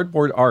said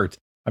cardboard art.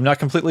 I'm not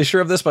completely sure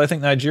of this, but I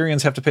think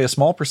Nigerians have to pay a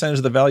small percentage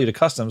of the value to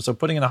customs. So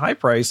putting in a high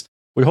price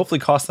would hopefully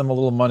cost them a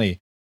little money.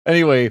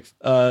 Anyway,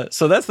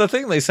 so that's the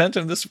thing. They sent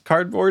him this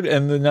cardboard,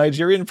 and the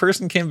Nigerian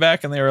person came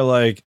back and they were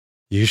like,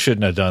 you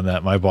shouldn't have done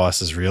that. My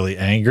boss is really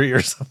angry,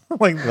 or something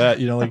like that.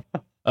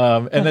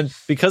 And then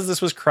because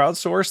this was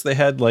crowdsourced, they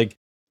had like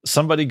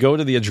somebody go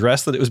to the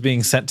address that it was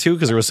being sent to,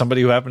 because there was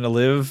somebody who happened to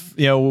live,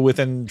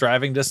 within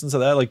driving distance of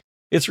that. Like,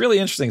 it's really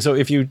interesting. So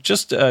if you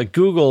just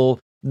Google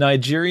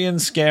Nigerian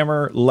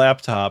scammer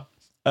laptop,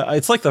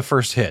 it's like the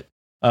first hit.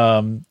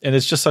 And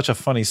it's just such a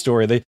funny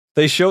story.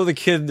 They show the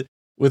kid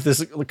with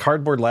this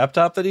cardboard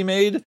laptop that he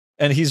made,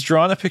 and he's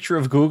drawn a picture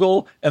of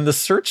Google, and the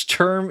search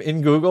term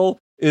in Google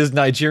is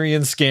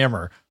Nigerian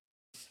scammer.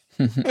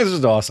 This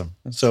is awesome.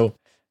 So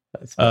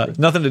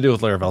nothing to do with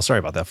Laravel. Sorry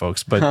about that,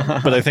 folks. But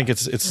I think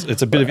it's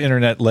a bit of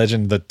internet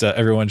legend that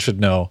everyone should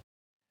know.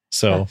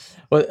 So,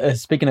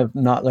 speaking of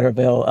not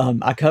Laravel,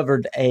 I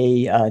covered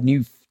a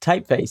new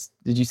typeface.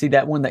 Did you see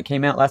that one that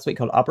came out last week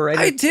called Operator?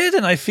 I did,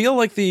 and I feel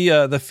like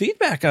the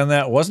feedback on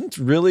that wasn't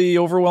really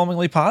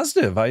overwhelmingly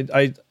positive.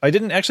 I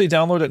didn't actually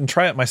download it and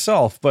try it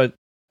myself, but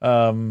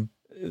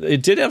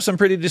it did have some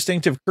pretty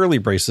distinctive curly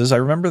braces. I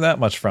remember that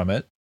much from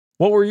it.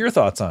 What were your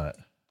thoughts on it?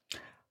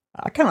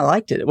 I kind of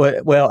liked it.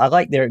 Well, I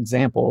like their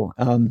example.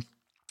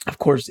 Of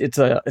course, it's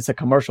a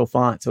commercial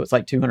font, so it's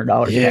like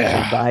 $200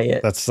 to buy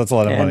it. That's a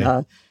lot of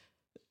money.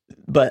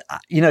 But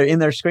in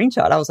their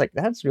screenshot, I was like,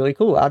 "That's really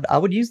cool. I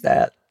would use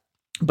that."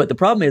 But the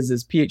problem is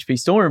PHP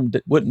Storm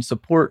wouldn't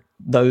support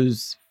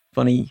those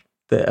the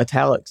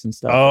italics and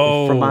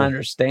stuff, from my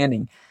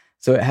understanding.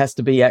 So it has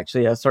to be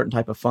actually a certain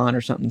type of font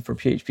or something for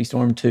PHP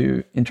Storm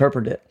to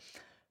interpret it.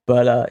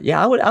 But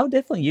I would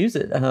definitely use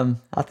it.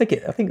 I think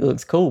it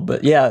looks cool.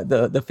 But yeah,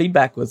 the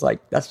feedback was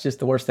like, that's just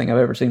the worst thing I've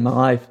ever seen in my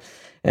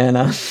life. And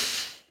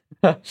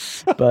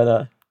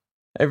but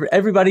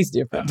everybody's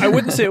different. I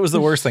wouldn't say it was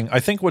the worst thing. I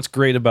think what's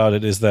great about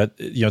it is that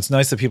it's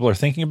nice that people are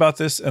thinking about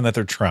this and that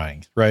they're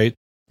trying. Right?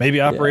 Maybe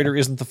Operator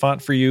isn't the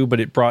font for you, but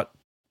it brought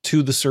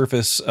to the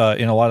surface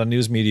in a lot of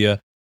news media,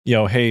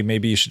 hey,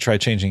 maybe you should try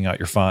changing out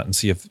your font and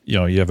see if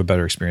you have a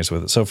better experience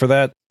with it. So for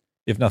that,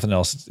 if nothing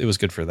else, it was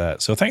good for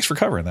that. So thanks for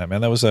covering that, man.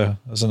 That was a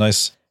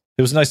nice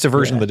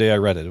diversion of the day I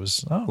read it. It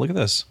was, look at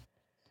this.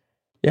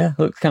 Yeah,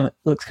 looks kind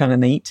of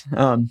neat.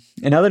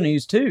 In other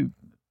news too,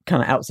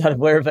 kind of outside of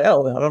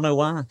Laravel, I don't know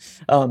why.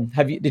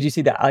 Did you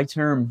see that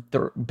iTerm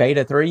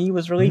beta 3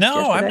 was released? No,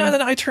 yesterday? I'm not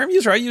an iTerm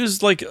user. I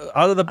use like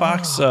out of the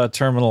box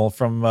terminal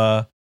from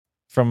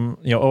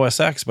OS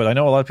X, but I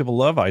know a lot of people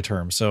love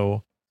iTerm.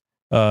 So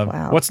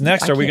wow. What's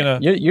next? Are we gonna?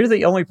 You're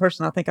the only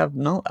person I think I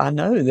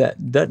know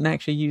that doesn't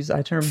actually use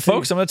iTerm.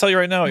 Folks, I'm gonna tell you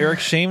right now. Eric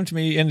shamed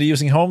me into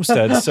using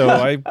Homestead, so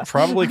I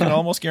probably can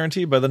almost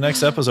guarantee by the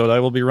next episode I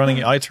will be running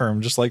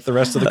iTerm just like the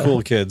rest of the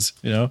cool kids.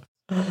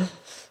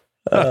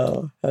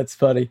 Oh, that's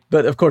funny.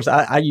 But of course,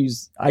 I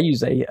use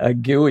a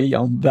GUI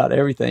on about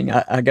everything.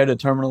 I go to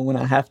terminal when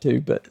I have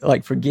to, but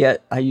like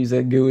forget I use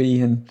a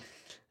GUI, and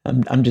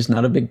I'm just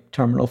not a big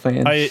terminal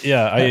fan. I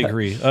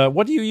agree.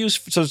 What do you use?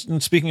 So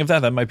speaking of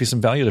that might be some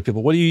value to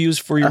people. What do you use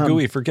for your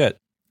GUI for Git?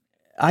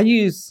 I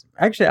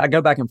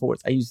go back and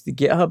forth. I use the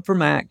GitHub for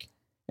Mac,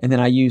 and then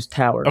I use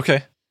Tower.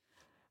 Okay.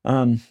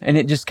 And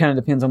it just kind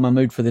of depends on my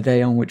mood for the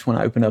day on which one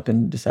I open up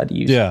and decide to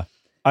use. Yeah.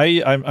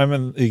 I'm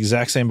in the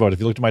exact same boat. If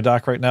you look at my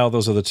dock right now,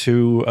 those are the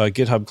two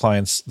GitHub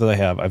clients that I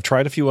have. I've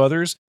tried a few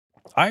others.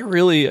 I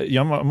really,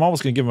 I'm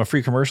almost going to give them a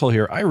free commercial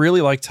here. I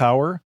really like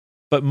Tower,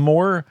 but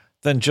more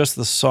than just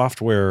the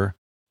software,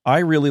 I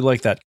really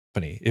like that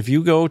company. If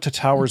you go to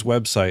Tower's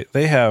website,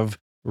 they have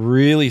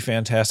really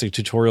fantastic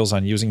tutorials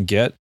on using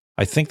Git.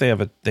 I think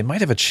they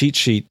might have a cheat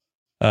sheet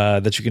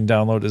that you can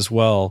download as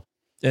well.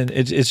 And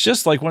it's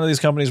just like one of these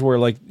companies where,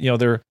 like, you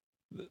know,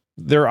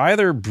 they're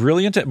either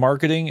brilliant at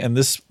marketing and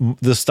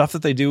the stuff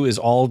that they do is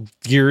all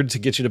geared to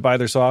get you to buy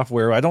their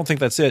software. I don't think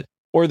that's it.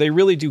 Or they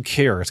really do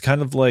care. It's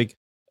kind of like,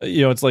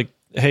 you know, it's like,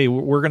 hey,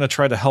 we're going to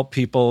try to help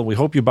people. We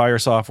hope you buy our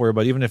software,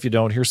 but even if you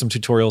don't, here's some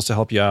tutorials to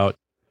help you out.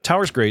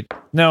 Tower's great.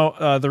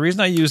 Now, the reason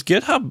I use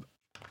GitHub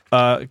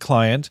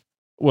client,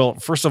 well,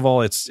 first of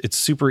all, it's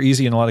super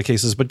easy in a lot of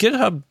cases, but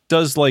GitHub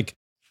does like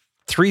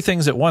 3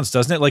 things at once,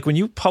 doesn't it? Like when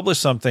you publish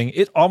something,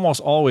 it almost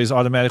always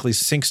automatically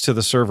syncs to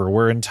the server,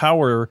 where in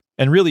Tower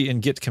and really in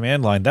Git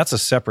command line, that's a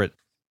separate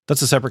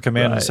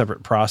command and a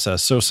separate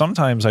process. So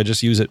sometimes I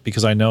just use it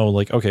because I know,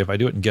 like, okay, if I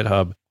do it in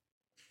GitHub,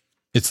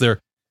 it's there.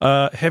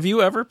 Have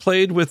you ever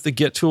played with the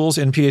Git tools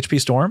in PHP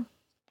Storm?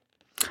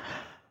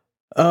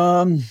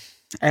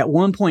 At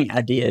one point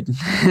I did,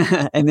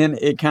 and then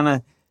it kind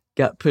of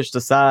got pushed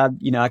aside.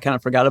 You know, I kind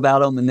of forgot about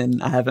them, and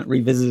then I haven't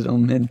revisited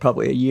them in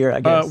probably a year, I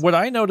guess. What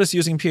I notice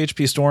using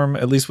PHP Storm,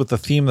 at least with the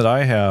theme that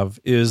I have,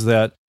 is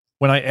that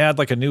when I add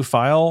like a new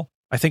file,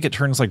 I think it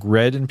turns like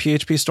red in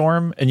PHP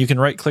Storm, and you can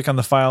right click on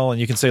the file and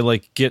you can say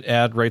like git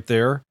add right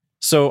there.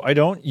 So I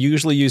don't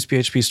usually use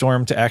PHP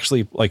Storm to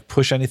actually like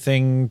push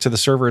anything to the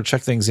server or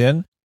check things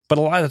in, but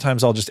a lot of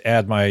times I'll just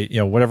add my, you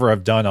know, whatever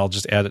I've done, I'll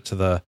just add it to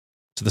the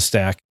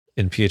stack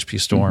in PHP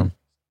Storm. Mm-hmm.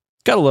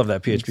 Gotta love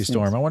that PHP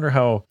Storm. I wonder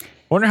how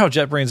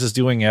JetBrains is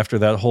doing after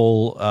that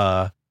whole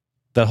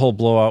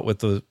blowout with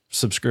the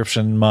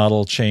subscription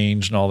model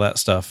change and all that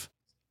stuff.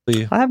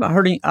 I haven't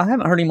heard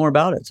any more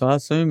about it, so I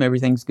assume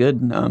everything's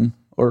good.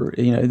 Or,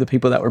 you know, the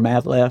people that were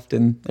mad left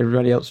and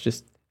everybody else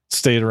just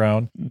stayed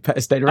around.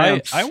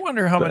 I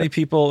wonder how many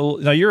people.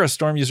 Now, you're a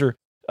Storm user.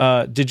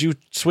 Did you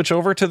switch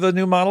over to the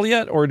new model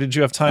yet, or did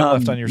you have time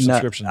left on your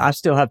subscription? No, I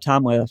still have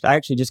time left. I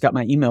actually just got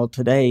my email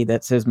today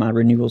that says my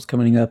renewal's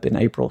coming up in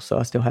April, so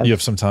I still have. You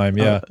have some time,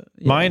 yeah.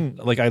 Mine,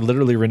 like, I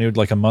literally renewed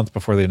like a month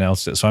before they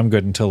announced it, so I'm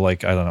good until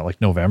like, I don't know, like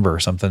November or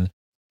something.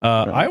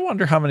 Right. I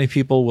wonder how many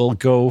people will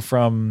go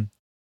from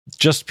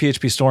just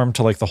PHP Storm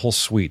to like the whole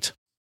suite,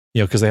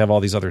 you know, because they have all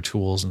these other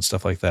tools and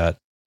stuff like that.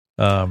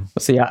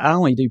 See, I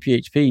only do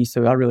PHP,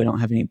 so I really don't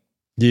have any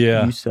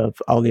use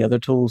of all the other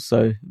tools.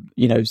 So,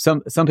 you know,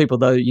 some people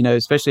though, you know,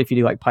 especially if you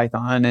do like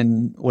Python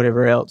and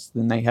whatever else,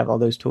 then they have all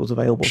those tools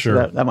available.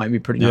 Sure. So that might be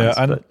pretty nice.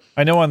 But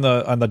I know on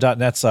the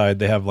 .NET side,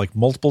 they have like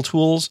multiple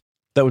tools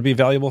that would be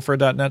valuable for a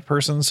 .NET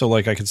person. So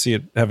like I could see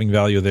it having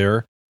value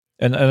there.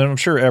 And I'm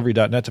sure every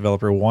 .NET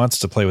developer wants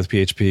to play with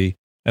PHP,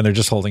 and they're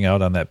just holding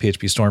out on that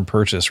PHP Storm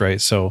purchase, right?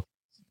 So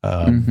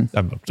I'm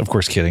of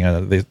course kidding.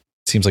 It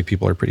seems like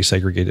people are pretty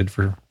segregated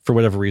for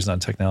whatever reason on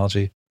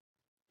technology.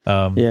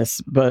 Yes,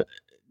 but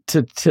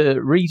to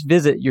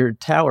revisit your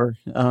Tower,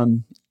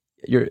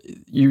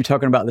 you're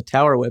talking about the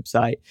Tower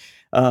website.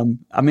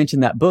 I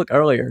mentioned that book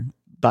earlier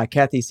by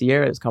Kathy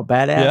Sierra. It's called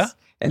Badass. Yeah.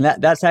 And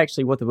that's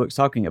actually what the book's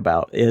talking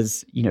about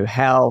is, you know,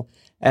 how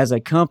as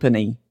a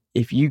company,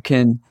 if you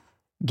can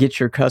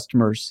get your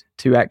customers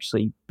to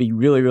actually be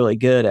really, really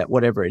good at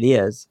whatever it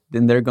is,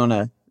 then they're going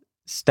to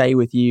stay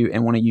with you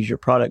and want to use your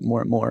product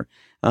more and more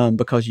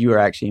because you are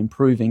actually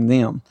improving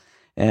them.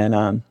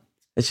 And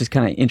it's just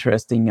kind of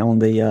interesting on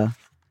the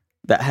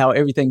that how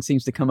everything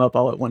seems to come up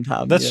all at one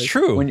time. That's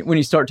true. When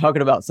you start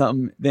talking about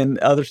something, then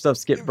other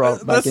stuff's get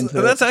brought back into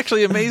it. That's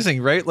actually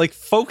amazing, right? Like,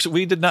 folks,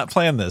 we did not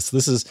plan this.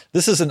 This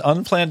is an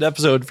unplanned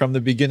episode from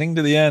the beginning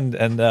to the end,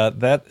 and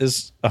that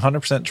is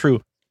 100%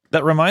 true.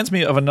 That reminds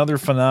me of another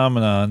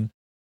phenomenon,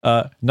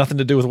 nothing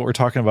to do with what we're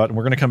talking about, and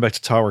we're going to come back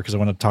to Tower because I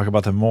want to talk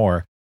about them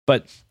more.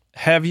 But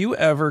have you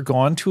ever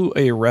gone to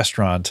a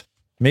restaurant,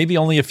 maybe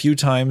only a few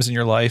times in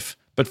your life,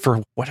 but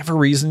for whatever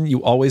reason,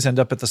 you always end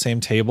up at the same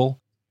table?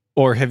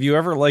 Or have you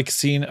ever like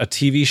seen a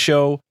TV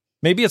show?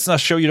 Maybe it's not a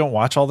show you don't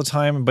watch all the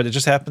time, but it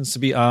just happens to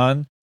be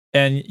on,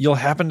 and you'll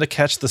happen to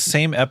catch the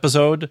same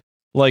episode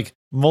like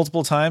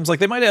multiple times. Like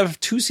they might have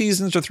 2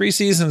 seasons or 3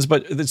 seasons,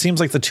 but it seems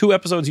like the 2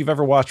 episodes you've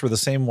ever watched were the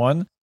same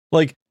one.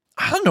 Like,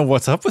 I don't know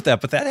what's up with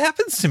that, but that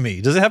happens to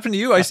me. Does it happen to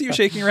you? I see you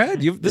shaking your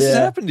head. This has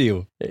happened to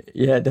you.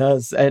 Yeah, it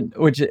does. And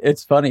which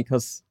it's funny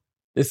because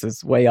this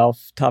is way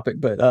off topic,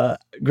 but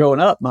growing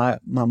up, my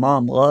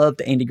mom loved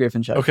the Andy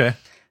Griffin Show. Okay.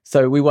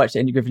 So we watched the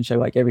Andy Griffin Show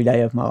like every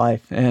day of my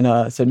life.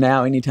 And so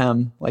now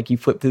anytime like you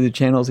flip through the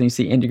channels and you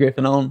see Andy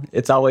Griffin on,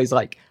 it's always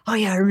like, oh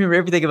yeah, I remember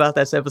everything about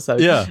that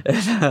episode. Yeah.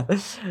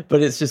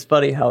 But it's just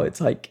funny how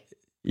it's like,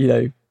 you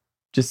know,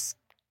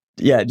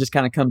 it just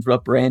kind of comes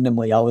up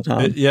randomly all the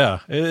time. It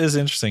is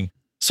interesting.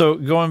 So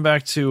going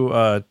back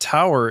to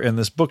Tower in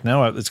this book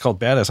now, it's called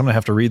Badass. I'm going to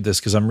have to read this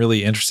because I'm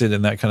really interested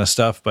in that kind of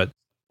stuff. But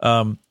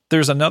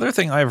there's another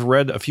thing I've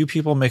read a few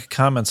people make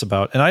comments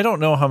about, and I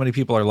don't know how many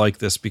people are like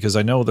this because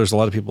I know there's a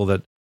lot of people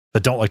that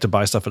don't like to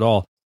buy stuff at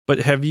all. but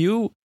have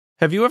you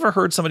ever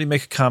heard somebody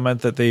make a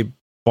comment that they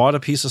bought a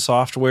piece of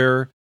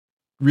software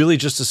really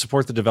just to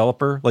support the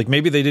developer? Like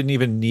maybe they didn't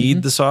even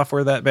need the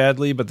software that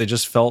badly, but they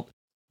just felt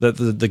that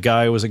the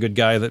guy was a good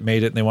guy that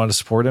made it and they wanted to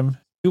support him.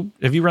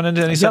 Have you run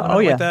into any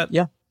sentiment like that?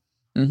 Yeah.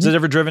 Has it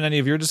ever driven any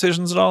of your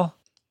decisions at all?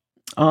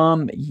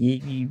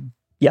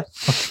 Yeah.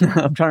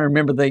 I'm trying to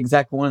remember the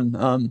exact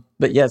one.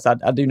 But yes,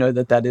 I do know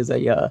that is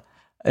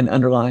an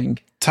underlying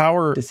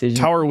decision.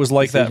 Tower was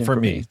like that for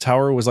me.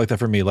 Tower was like that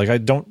for me.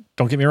 Like don't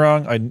get me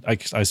wrong.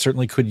 I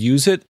certainly could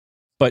use it,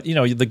 but the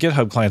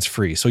GitHub client's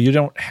free, so you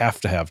don't have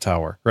to have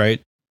Tower,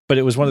 right? But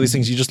it was one of these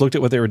things, you just looked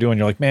at what they were doing.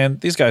 You're like, man,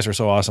 these guys are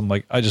so awesome.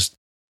 Like I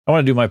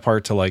want to do my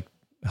part to like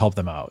help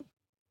them out.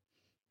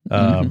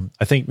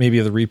 I think maybe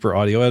the Reaper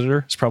audio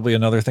editor is probably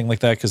another thing like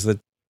that, because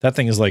that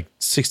thing is like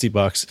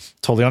 $60.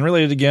 Totally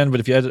unrelated again, but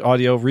if you edit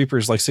audio, Reaper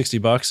is like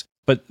 $60.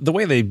 But the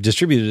way they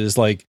distribute it is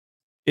like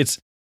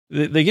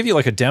they give you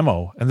like a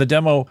demo, and the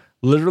demo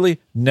literally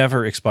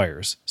never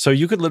expires. So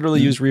you could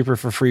literally use Reaper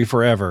for free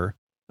forever.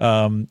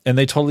 And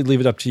they totally leave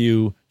it up to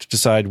you to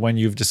decide when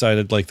you've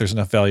decided like there's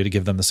enough value to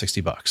give them the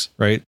 $60,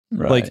 right?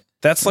 Like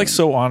that's like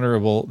so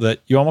honorable that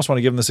you almost want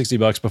to give them the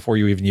 $60 before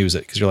you even use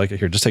it, because you're like,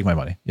 here, just take my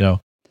money,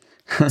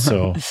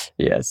 So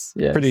yes,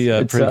 pretty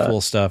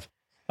cool stuff.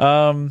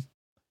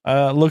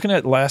 Looking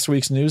at last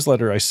week's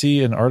newsletter, I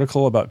see an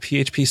article about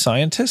PHP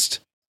Scientist.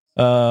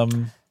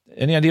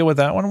 Any idea what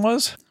that one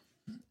was?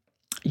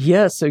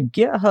 Yeah, so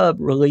GitHub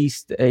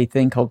released a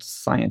thing called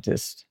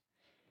Scientist.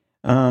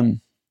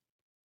 And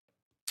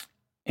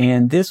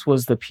this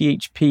was the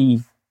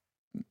PHP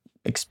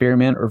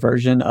experiment or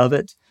version of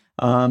it.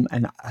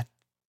 And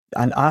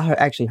I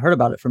actually heard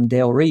about it from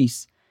Dale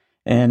Reese.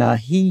 And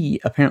he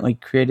apparently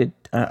created,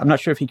 I'm not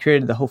sure if he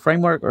created the whole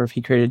framework or if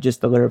he created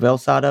just the Laravel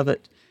side of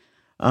it.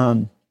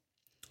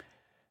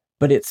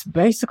 But it's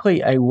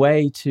basically a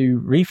way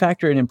to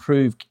refactor and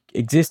improve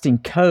existing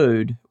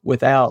code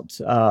without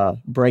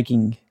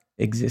breaking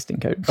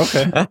existing code.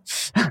 Okay.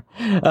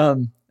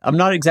 I'm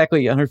not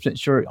exactly 100%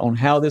 sure on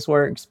how this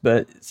works,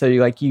 but so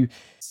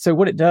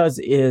what it does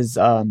is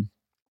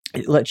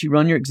it lets you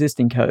run your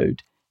existing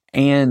code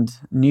and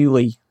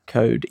newly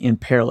code in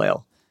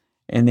parallel.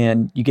 And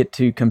then you get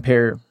to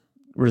compare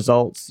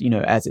results,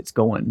 as it's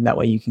going. That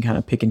way you can kind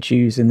of pick and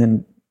choose. And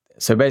then,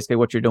 so basically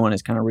what you're doing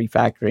is kind of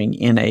refactoring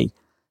in a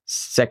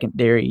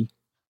secondary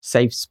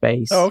safe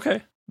space. Oh,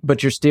 okay.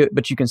 But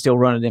you can still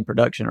run it in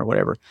production or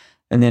whatever.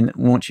 And then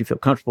once you feel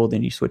comfortable,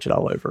 then you switch it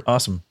all over.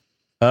 Awesome.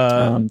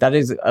 That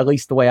is at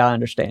least the way I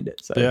understand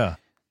it. So yeah.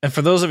 And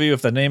for those of you,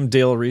 if the name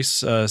Dale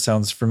Reese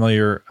sounds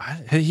familiar,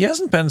 he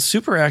hasn't been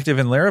super active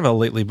in Laravel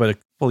lately, but a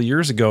couple of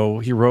years ago,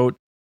 he wrote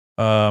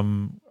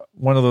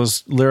one of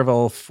those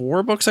Laravel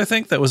 4 books, I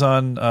think, that was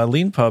on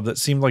LeanPub that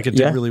seemed like it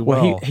did really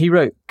well. He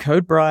wrote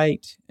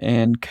CodeBright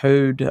and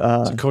Code...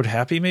 Code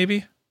Happy,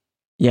 maybe?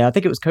 Yeah, I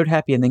think it was Code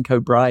Happy and then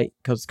CodeBright,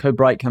 because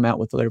CodeBright came out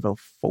with Laravel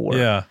 4.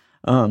 Yeah.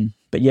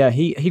 But yeah,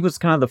 he was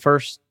kind of the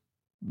first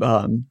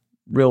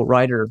real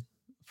writer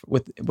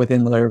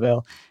within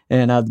Laravel.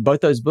 And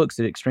both those books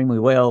did extremely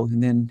well.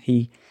 And then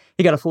he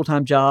got a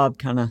full-time job,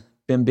 kind of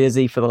been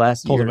busy for the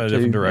last year or two. Pulled him in a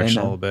different direction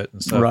a little bit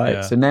and stuff. Right.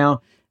 Yeah. So now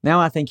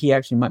I think he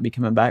actually might be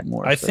coming back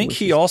more. I think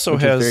he also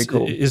has... Very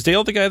cool. Is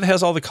Dale the guy that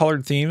has all the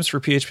colored themes for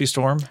PHP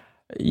Storm?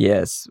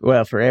 Yes.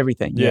 Well, for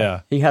everything.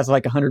 Yeah. He has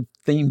like 100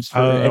 themes for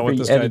every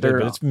editor.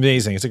 But it's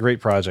amazing. It's a great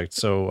project.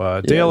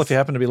 So Dale, if you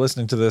happen to be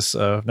listening to this,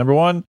 number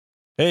one,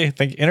 hey,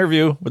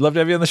 interview. We'd love to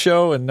have you on the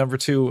show. And number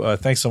two,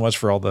 thanks so much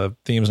for all the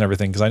themes and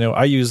everything. Because I know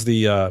I use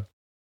the...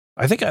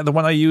 I think the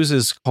one I use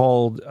is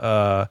called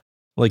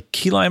like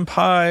Keyline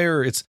Pie,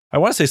 or I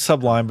want to say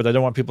Sublime, but I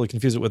don't want people to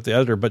confuse it with the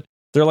editor. But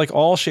they're like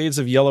all shades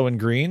of yellow and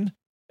green.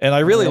 And I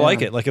really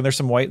like it. Like, and there's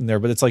some white in there,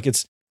 but it's like,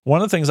 it's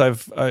one of the things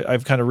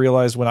I've kind of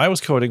realized when I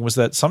was coding was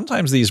that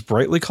sometimes these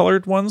brightly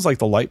colored ones, like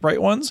the light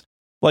bright ones,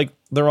 like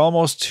they're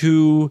almost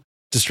too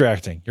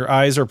distracting. Your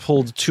eyes are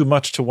pulled too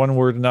much to one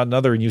word and not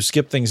another, and you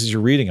skip things as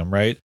you're reading them,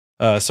 right?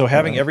 So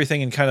having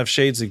everything in kind of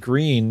shades of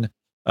green,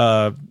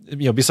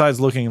 besides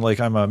looking like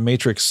I'm a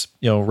Matrix,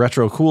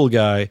 retro cool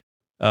guy,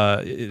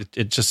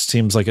 it just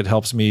seems like it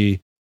helps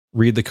me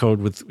read the code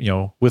with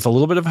a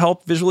little bit of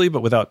help visually,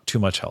 but without too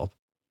much help.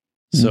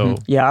 So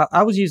yeah,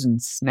 I was using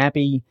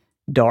Snappy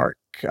Dark,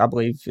 I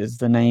believe is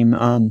the name,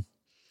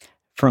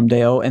 from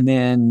Dale. And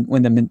then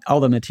when all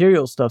the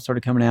material stuff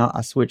started coming out,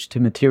 I switched to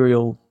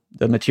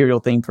the material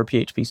theme for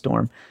PHP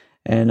Storm.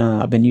 And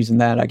I've been using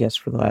that, I guess,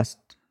 for the last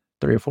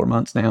 3 or 4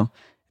 months now.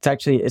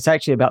 It's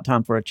actually about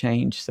time for a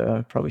change, so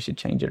I probably should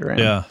change it around.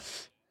 Yeah.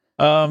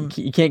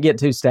 You can't get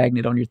too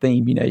stagnant on your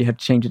theme. You have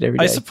to change it every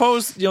day. I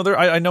suppose,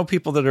 I know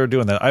people that are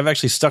doing that. I've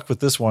actually stuck with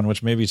this one,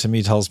 which maybe to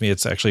me tells me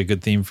it's actually a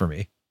good theme for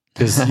me.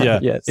 Because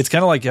yes. It's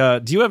kind of like,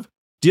 do you have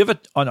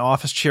an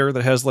office chair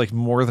that has like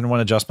more than one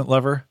adjustment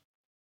lever?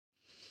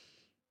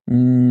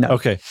 No.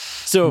 Okay.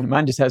 So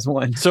mine just has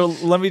one. So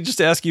let me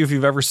just ask you if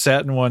you've ever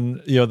sat in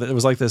one, that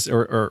was like this,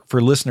 or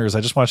for listeners,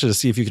 I just want you to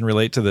see if you can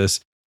relate to this.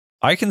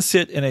 I can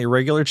sit in a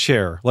regular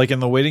chair, like in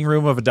the waiting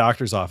room of a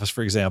doctor's office,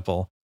 for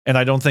example, and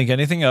I don't think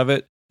anything of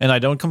it. and I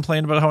don't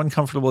complain about how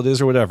uncomfortable it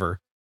is or whatever,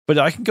 but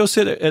I can go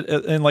sit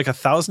in like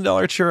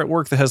 $1,000 chair at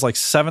work that has like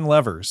 7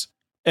 levers,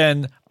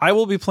 and I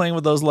will be playing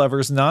with those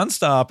levers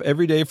nonstop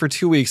every day for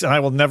 2 weeks, and I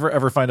will never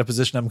ever find a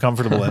position I'm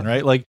comfortable in,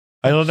 right? Like,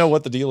 I don't know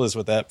what the deal is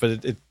with that,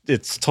 but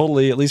it's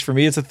totally, at least for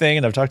me, it's a thing.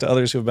 And I've talked to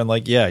others who have been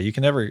like, yeah, you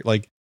can never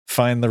like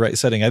find the right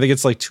setting. I think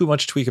it's like too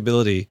much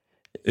tweakability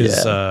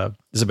is a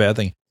bad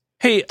thing.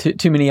 Hey,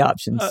 too many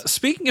options.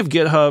 Speaking of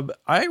GitHub,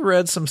 I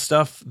read some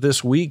stuff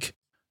this week.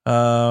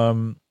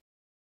 What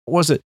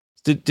was it?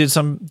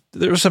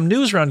 There was some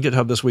news around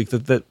GitHub this week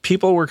that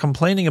people were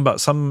complaining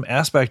about some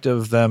aspect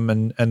of them,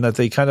 and that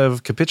they kind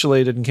of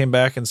capitulated and came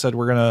back and said,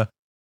 we're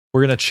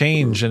gonna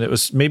change. And it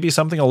was maybe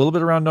something a little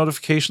bit around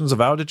notifications of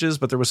outages,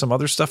 but there was some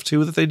other stuff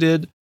too that they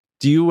did.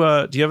 Do you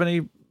have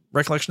any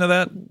recollection of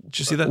that? Did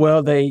you see that?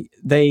 Well,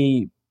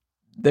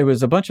 there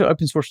was a bunch of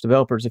open source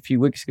developers a few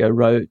weeks ago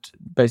wrote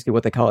basically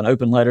what they call an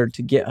open letter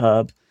to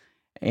GitHub.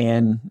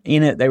 And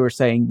in it, they were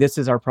saying, this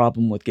is our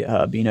problem with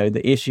GitHub.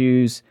 The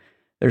issues,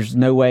 there's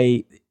no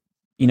way,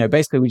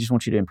 basically we just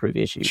want you to improve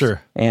issues.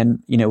 Sure.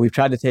 And, we've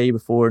tried to tell you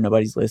before,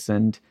 nobody's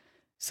listened.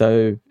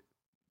 So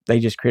they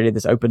just created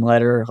this open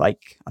letter.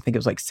 Like, I think it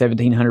was like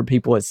 1,700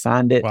 people had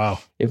signed it. Wow.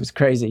 It was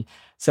crazy.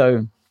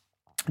 So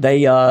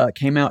they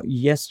came out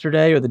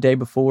yesterday or the day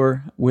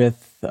before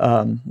with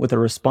a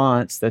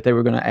response that they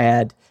were going to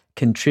add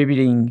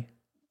contributing.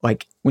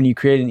 Like, when you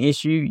create an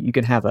issue, you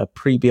can have a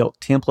pre-built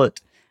template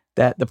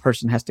that the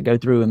person has to go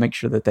through and make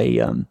sure that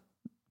they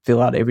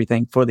fill out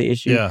everything for the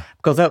issue. Yeah.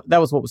 Because that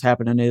was what was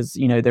happening is,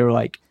 they were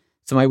like,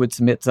 somebody would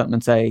submit something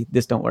and say,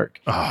 this don't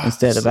work,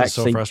 instead of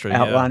actually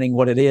outlining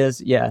what it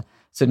is. Yeah.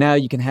 So now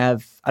you can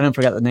have, I don't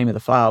forget the name of the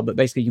file, but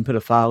basically you can put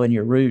a file in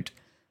your root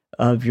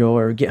of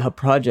your GitHub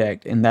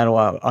project, and that'll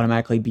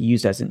automatically be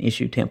used as an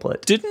issue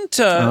template.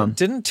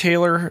 Didn't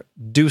Taylor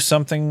do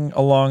something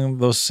along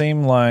those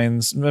same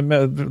lines?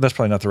 That's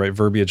probably not the right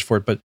verbiage for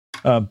it, but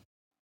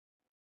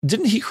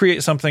didn't he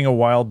create something a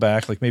while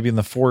back, like maybe in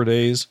the 4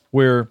 days,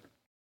 where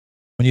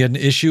when you had an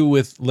issue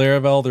with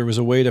Laravel, there was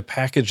a way to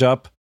package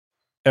up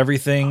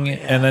everything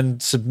and then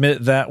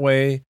submit that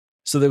way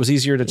so that it was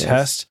easier to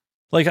test?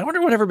 Like, I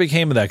wonder whatever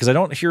became of that, because I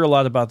don't hear a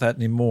lot about that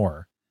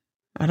anymore.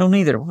 I don't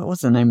either.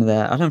 What's the name of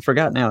that? I don't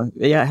forgot now.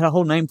 Yeah, it had a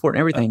whole name for it and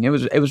everything. It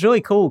was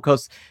really cool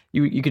because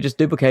you could just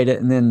duplicate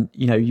it, and then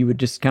you would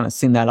just kind of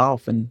send that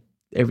off, and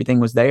everything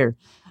was there.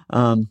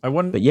 I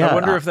wonder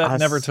if that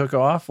never took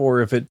off,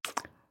 or if it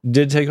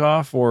did take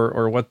off,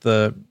 or what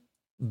the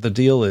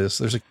deal is.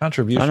 There's a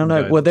contribution. I don't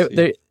know. Well,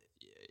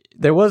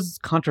 there was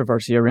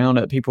controversy around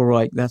it. People were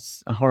like,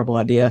 "That's a horrible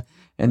idea,"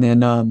 and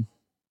then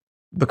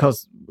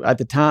because at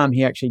the time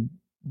he actually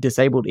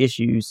disabled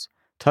issues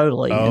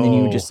totally, and then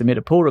you would just submit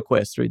a pull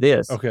request through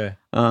this. Okay.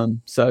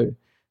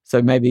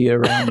 So maybe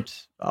around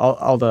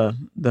all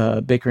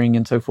the bickering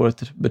and so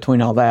forth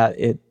between all that,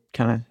 it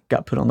kind of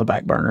got put on the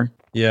back burner.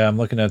 Yeah, I'm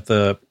looking at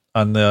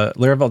on the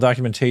Laravel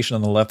documentation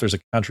on the left. There's a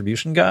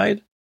contribution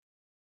guide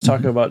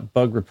talking about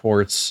bug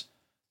reports.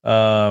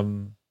 Blah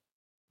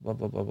blah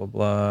blah blah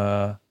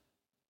blah.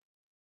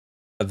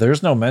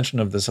 There's no mention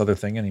of this other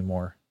thing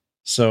anymore.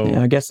 So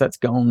yeah, I guess that's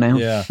gone now.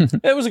 Yeah,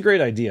 it was a great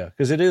idea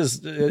because it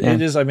is.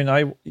 I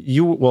mean,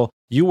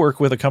 you work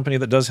with a company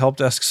that does help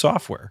desk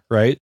software,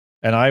 right?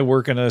 And I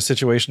work in a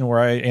situation where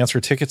I answer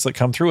tickets that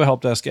come through a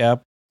help desk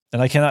app,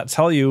 and I cannot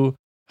tell you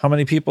how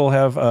many people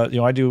have.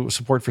 I do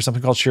support for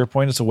something called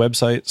SharePoint. It's a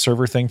website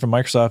server thing from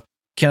Microsoft.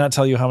 Cannot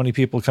tell you how many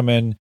people come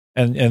in,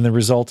 and the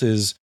result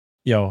is,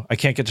 I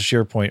can't get to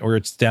SharePoint, or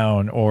it's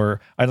down, or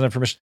I don't have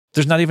permission.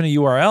 There's not even a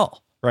URL,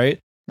 right?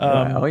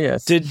 Oh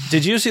yes.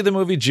 Did you see the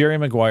movie Jerry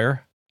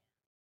Maguire?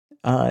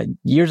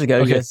 Years ago,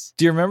 okay. Yes.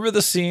 Do you remember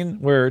the scene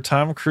where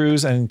Tom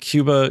Cruise and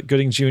Cuba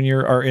Gooding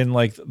Jr. are in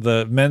like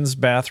the men's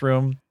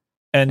bathroom?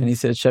 And he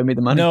said, "Show me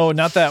the money." No,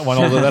 not that one.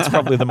 Although that's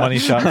probably the money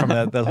shot from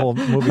that whole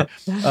movie.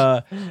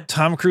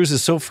 Tom Cruise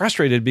is so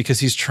frustrated because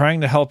he's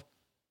trying to help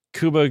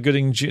Cuba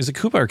Gooding Jr. Is it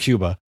Cuba or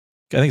Cuba?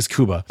 I think it's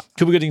Cuba.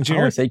 Cuba Gooding Jr. I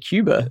always say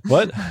Cuba.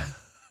 What?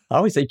 I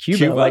always say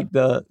Cuba. Like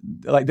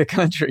the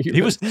country.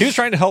 He was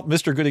trying to help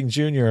Mr. Gooding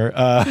Jr.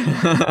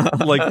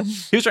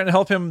 He was trying to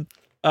help him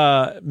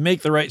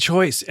make the right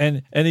choice,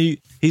 and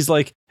he's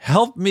like,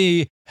 "Help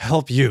me,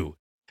 help you,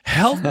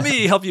 help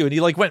me, help you," and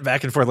he like went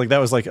back and forth. Like that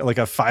was like a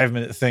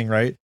 5-minute thing,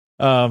 right?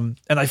 And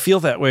I feel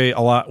that way a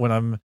lot when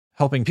I'm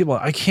helping people.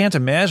 I can't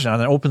imagine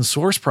on an open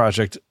source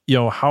project,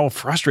 how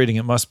frustrating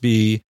it must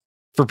be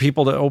for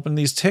people to open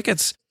these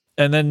tickets,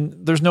 and then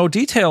there's no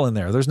detail in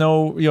there. There's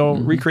no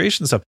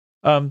recreation stuff.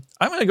 I'm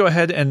going to go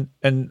ahead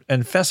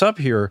and fess up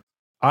here.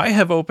 I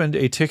have opened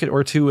a ticket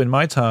or two in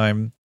my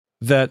time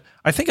that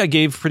I think I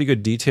gave pretty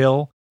good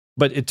detail,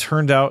 but it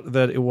turned out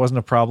that it wasn't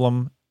a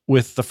problem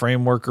with the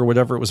framework or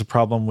whatever. It was a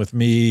problem with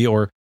me,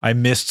 or I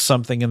missed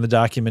something in the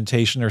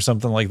documentation or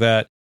something like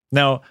that.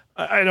 Now,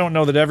 I don't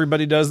know that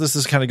everybody does this.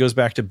 This kind of goes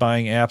back to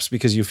buying apps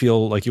because you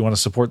feel like you want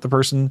to support the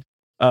person.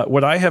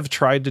 What I have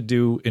tried to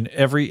do in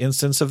every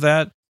instance of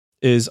that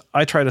is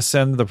I try to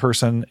send the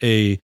person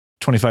a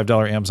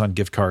 $25 Amazon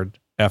gift card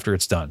after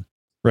it's done.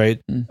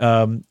 Right.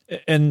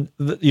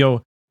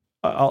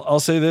 I'll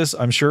say this.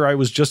 I'm sure I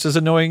was just as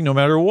annoying no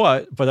matter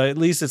what, but at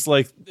least it's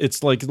like,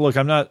 look,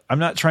 I'm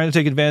not trying to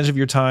take advantage of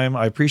your time.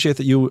 I appreciate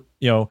that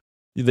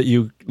that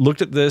you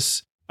looked at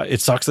this. It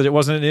sucks that it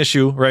wasn't an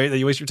issue, right? That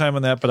you waste your time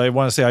on that, but I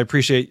want to say I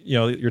appreciate,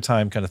 your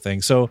time kind of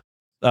thing. So,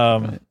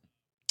 right.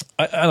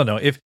 I don't know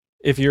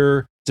if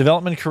your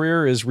development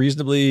career is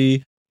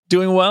reasonably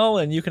doing well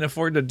and you can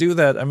afford to do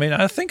that. I mean,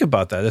 I think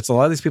about that. It's a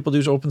lot of these people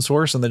do open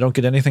source and they don't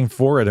get anything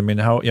for it. I mean,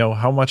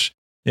 how much,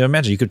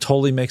 imagine you could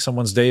totally make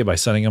someone's day by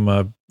sending them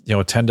a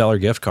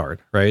 $10 gift card,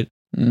 right?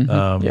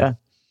 Mm-hmm.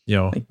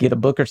 Like get a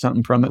book or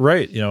something from it.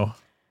 Right.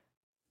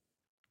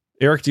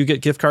 Eric, do you get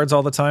gift cards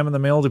all the time in the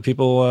mail? Do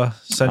people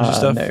send you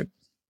stuff?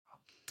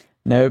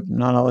 Nope,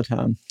 not all the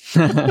time.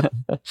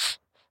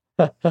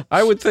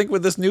 I would think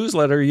with this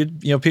newsletter,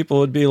 people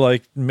would be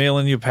like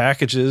mailing you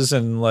packages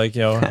and like,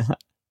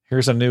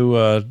 here's a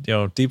new,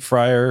 deep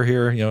fryer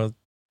here, in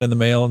the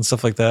mail and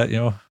stuff like that.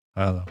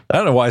 I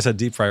don't know why I said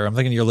deep fryer. I'm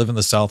thinking you live in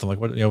the South. I'm like,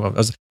 what, I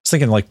was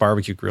thinking like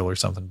barbecue grill or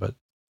something, but.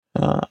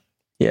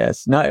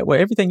 Yes. No, well,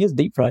 everything is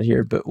deep fried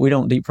here, but we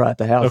don't deep fry at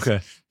the house.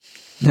 Okay.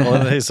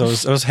 Well, hey, so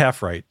it was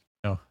half right.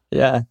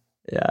 Yeah.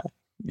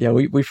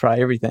 We fry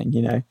everything,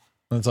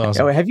 That's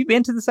awesome. Have you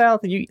been to the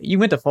South? You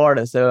went to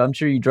Florida, so I'm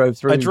sure you drove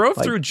through. I drove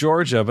through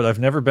Georgia, but I've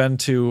never been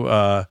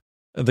to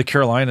the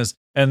Carolinas.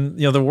 And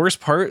the worst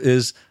part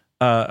is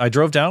I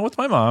drove down with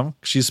my mom.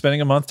 She's spending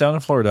a month down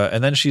in Florida,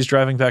 and then she's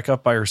driving back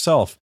up by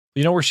herself.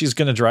 You know where she's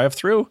going to drive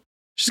through?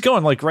 She's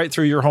going like right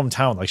through your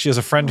hometown. Like she has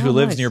a friend who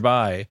lives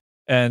nearby,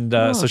 and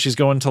so she's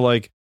going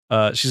to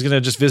she's going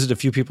to just visit a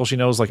few people she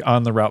knows like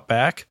on the route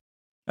back.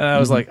 And I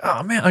was like,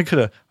 oh man, I could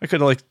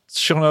have like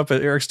shown up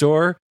at Eric's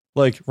door,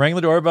 like rang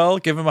the doorbell,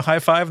 give him a high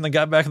five, and then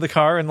got back in the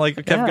car and like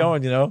kept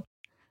going.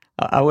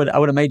 I would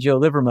have made you a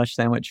liver mush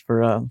sandwich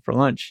for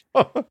lunch.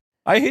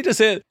 I hate to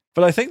say it,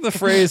 but I think the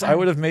phrase "I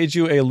would have made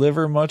you a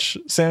liver mush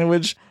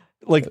sandwich,"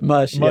 like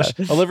mush,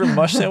 a liver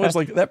mush sandwich,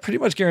 like that pretty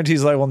much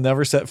guarantees that I will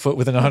never set foot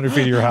within 100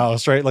 feet of your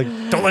house, right? Like,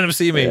 don't let him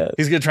see me. Yeah.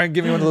 He's gonna try and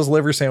give me one of those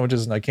liver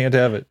sandwiches, and I can't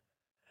have it.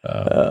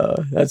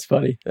 That's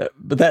funny,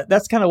 but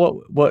that's kind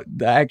of what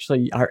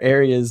actually our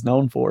area is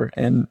known for,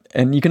 and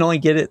you can only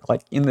get it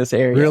like in this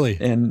area, really,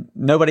 and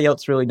nobody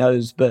else really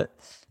knows. But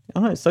I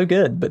don't know, it's so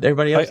good, but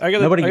everybody else,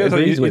 nobody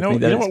agrees with me. You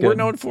know what we're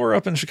known for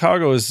up in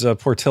Chicago is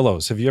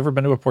Portillo's. Have you ever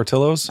been to a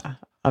Portillo's?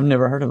 I've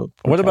never heard of a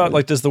Portillo's. What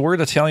about does the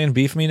word Italian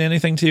beef mean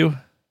anything to you?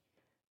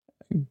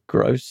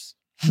 Gross.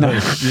 No,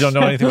 you don't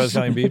know anything about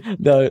Italian beef?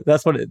 No,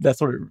 that's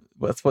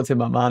what's in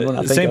my mind when I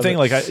think same of thing. it.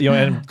 Like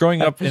and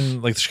growing up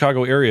in like the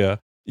Chicago area,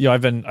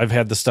 I've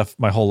had this stuff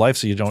my whole life,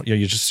 so you don't,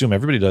 you just assume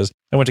everybody does.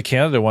 I went to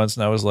Canada once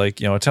and I was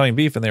like, Italian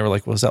beef, and they were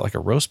like, well, is that like a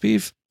roast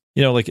beef?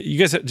 Like you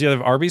guys, do you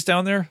have Arby's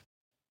down there?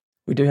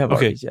 We do have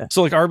Arby's, yeah.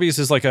 So like Arby's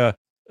is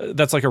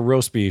that's like a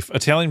roast beef.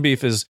 Italian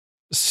beef is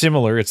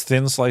similar. It's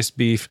thin sliced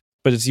beef,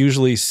 but it's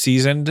usually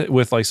seasoned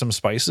with like some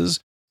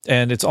spices,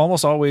 and it's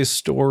almost always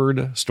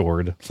stored.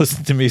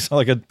 Listen to me, sound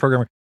like a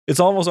programmer. It's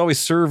almost always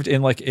served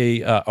in like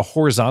a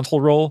horizontal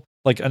roll.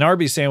 Like an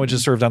Arby's sandwich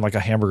is served on like a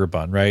hamburger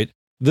bun, right?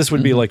 This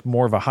would be like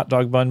more of a hot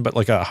dog bun, but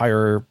like a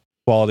higher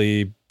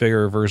quality,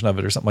 bigger version of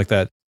it or something like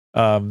that.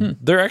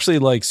 They're actually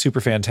like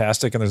super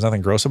fantastic, and there's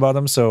nothing gross about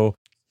them. So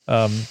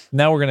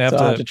now we're gonna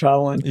have to try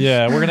one.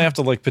 Yeah, we're gonna have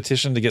to like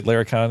petition to get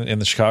Laracon in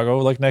the Chicago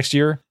like next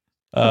year.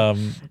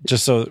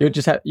 Just so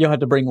you'll have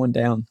to bring one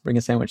down, bring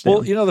a sandwich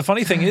down. Well, the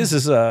funny thing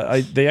is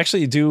they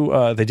actually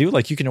do they do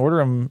like you can order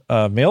them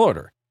mail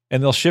order,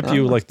 and they'll ship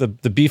you like the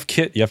beef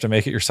kit. You have to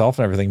make it yourself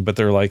and everything, but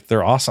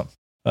they're awesome.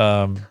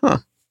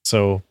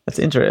 So that's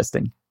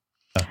interesting.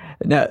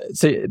 Now,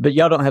 but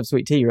y'all don't have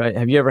sweet tea, right?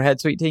 Have you ever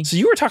had sweet tea? So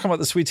you were talking about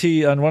the sweet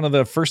tea on one of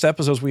the first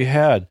episodes we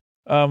had.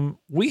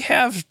 We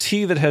have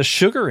tea that has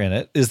sugar in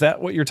it. Is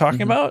that what you're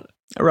talking about?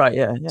 Right.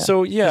 Yeah.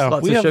 So we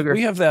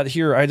have that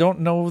here. I don't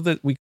know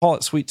that we call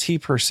it sweet tea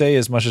per se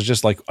as much as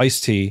just like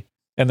iced tea,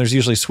 and there's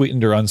usually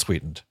sweetened or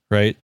unsweetened,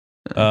 right?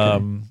 Okay.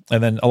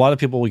 And then a lot of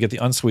people will get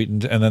the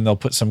unsweetened, and then they'll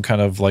put some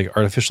kind of like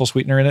artificial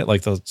sweetener in it,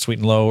 like the Sweet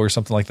and Low or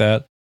something like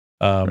that.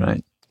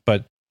 Right.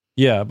 But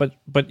yeah, but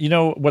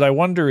what I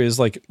wonder is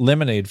like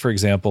lemonade, for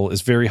example,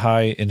 is very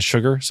high in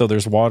sugar. So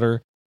there's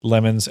water,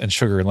 lemons, and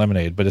sugar in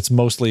lemonade, but it's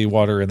mostly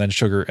water and then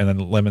sugar, and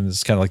then lemon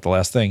is kind of like the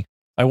last thing.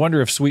 I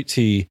wonder if sweet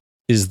tea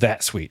is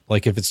that sweet.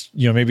 Like if it's,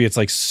 maybe it's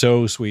like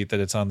so sweet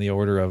that it's on the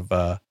order of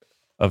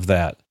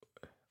that.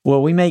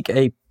 Well, we make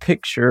a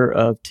picture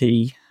of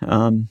tea.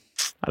 I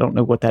don't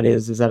know what that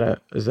is. Is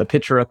a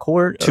pitcher a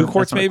quart? 2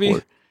 quarts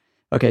maybe?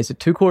 Okay, so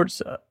 2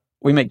 quarts.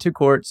 We make 2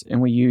 quarts,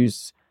 and we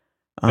use.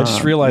 I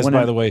just realized,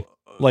 by the way,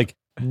 like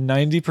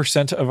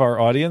 90% of our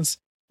audience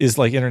is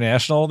like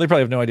international. They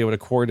probably have no idea what a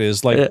quart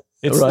is. Like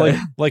it's right.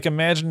 like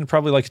imagine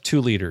probably like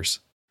 2 liters,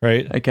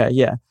 right? Okay,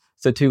 yeah.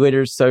 So 2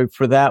 liters. So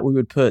for that, we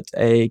would put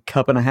a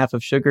cup and a half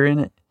of sugar in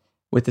it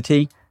with the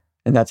tea,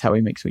 and that's how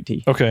we make sweet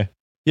tea. Okay,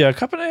 yeah, a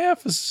cup and a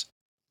half is.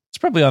 It's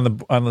probably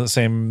on the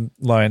same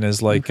line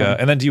as like. Okay.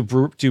 And then do you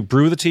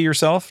brew the tea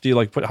yourself? Do you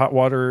like put hot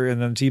water in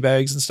then tea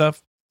bags and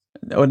stuff?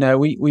 Oh no,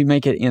 we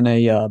make it in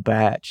a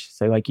batch.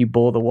 So like you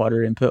boil the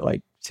water and put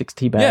like 6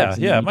 tea bags.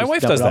 Yeah. My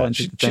wife does that.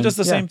 She does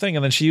the same thing.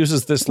 And then she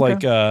uses this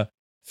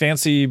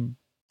fancy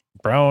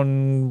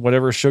brown,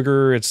 whatever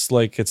sugar. It's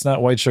like, it's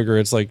not white sugar.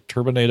 It's like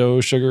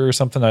turbinado sugar or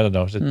something. I don't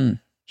know.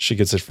 She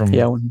gets it from.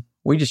 Yeah.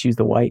 We just use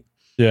the white.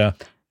 Yeah.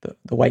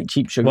 The white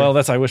cheap sugar. Well,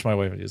 I wish my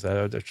wife would use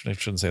that. I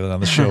shouldn't say that on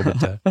the show,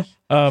 but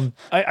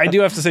I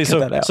do have to say,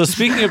 so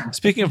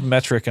speaking of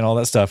metric and all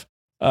that stuff,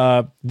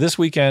 this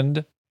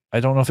weekend, I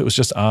don't know if it was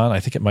just on, I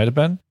think it might've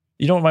been,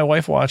 you know what my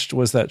wife watched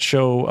was that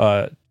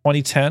show,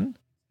 2010.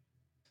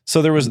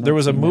 So there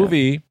was a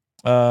movie,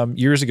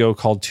 years ago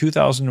called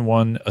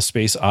 2001: A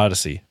Space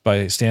Odyssey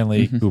by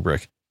Stanley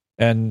Kubrick.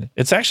 And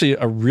it's actually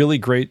a really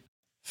great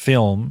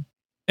film.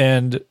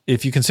 And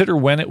if you consider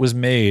when it was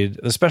made,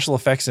 the special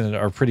effects in it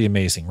are pretty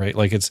amazing, right?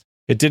 Like it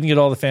didn't get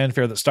all the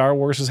fanfare that Star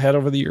Wars has had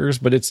over the years,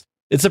 but it's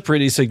a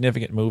pretty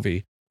significant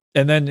movie.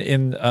 And then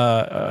in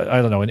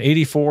I don't know, in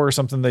 84 or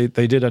something,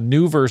 they did a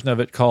new version of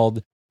it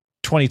called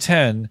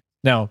 2010.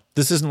 Now,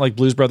 this isn't like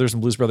Blues Brothers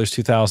and Blues Brothers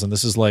 2000.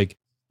 This is like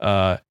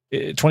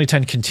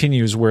 2010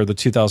 continues where the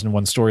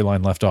 2001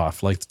 storyline left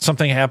off. Like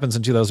something happens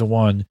in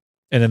 2001,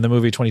 and in the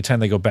movie 2010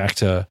 they go back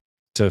to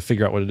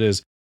figure out what it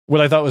is. What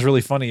I thought was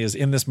really funny is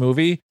in this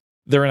movie,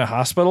 they're in a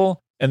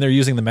hospital and they're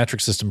using the metric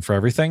system for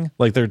everything.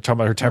 Like they're talking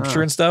about her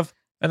temperature and stuff.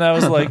 And I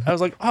was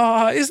like,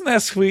 oh, isn't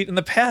that sweet? In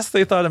the past,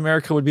 they thought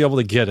America would be able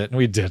to get it, and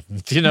we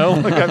didn't. You know,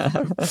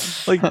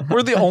 like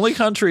we're the only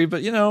country,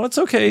 but you know, it's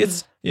okay.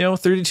 It's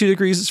 32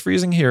 degrees is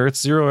freezing here.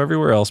 It's 0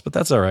 everywhere else, but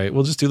that's all right.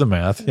 We'll just do the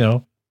math.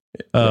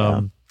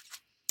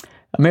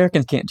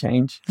 Americans can't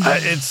change. I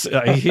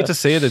hate to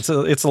say it. It's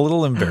a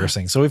little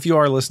embarrassing. So if you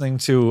are listening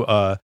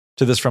to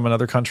this from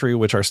another country,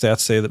 which our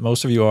stats say that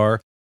most of you are,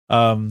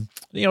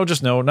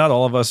 just know not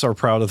all of us are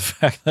proud of the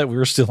fact that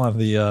we're still on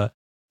the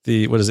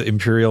what is it,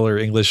 imperial or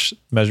English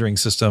measuring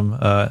system.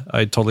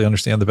 I totally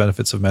understand the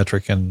benefits of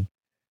metric, and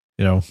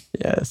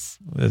yes.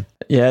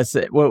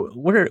 Well,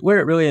 where it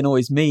really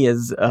annoys me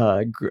is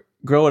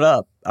growing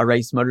up, I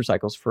raced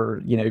motorcycles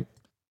for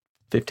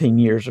 15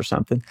 years or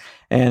something,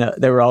 and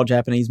they were all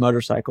Japanese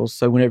motorcycles.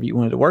 So whenever you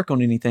wanted to work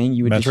on anything,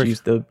 you would just use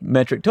the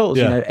metric tools,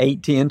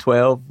 8, 10,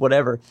 12,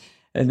 whatever.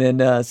 And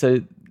then, so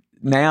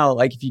now,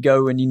 like if you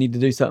go and you need to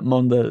do something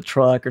on the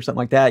truck or something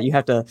like that, you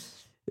have to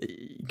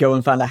go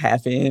and find a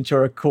 1/2 inch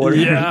or a quarter.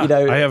 Yeah,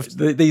 I have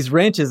these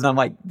wrenches, and I'm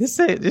like, this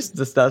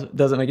stuff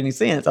doesn't make any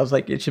sense. I was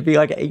like, it should be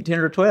like an 8, 10,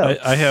 or 12.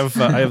 I have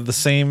the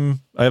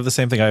same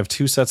thing. I have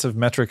 2 sets of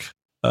metric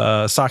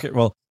socket.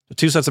 Well,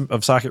 2 sets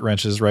of socket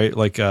wrenches, right?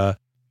 Like the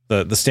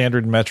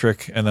standard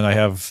metric, and then I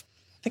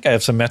think I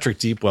have some metric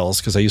deep wells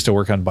because I used to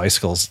work on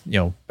bicycles,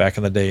 back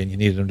in the day, and you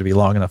needed them to be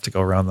long enough to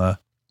go around the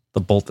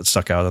bolt that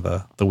stuck out of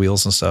the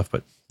wheels and stuff.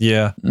 But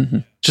yeah,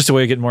 just a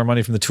way of getting more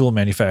money from the tool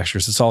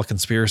manufacturers. It's all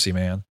conspiracy,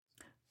 man.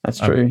 That's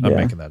true. I'm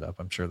making that up.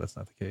 I'm sure that's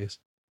not the case.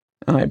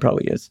 Oh, it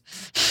probably is.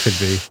 Could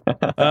be.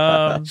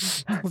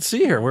 Let's see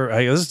here.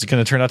 This is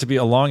going to turn out to be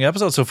a long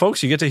episode. So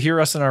folks, you get to hear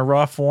us in our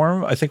raw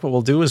form. I think what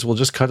we'll do is we'll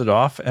just cut it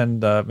off,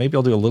 and maybe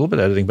I'll do a little bit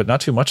of editing, but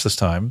not too much this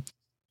time.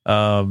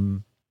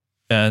 Hopefully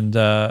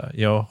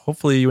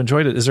you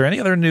enjoyed it. Is there any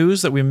other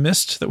news that we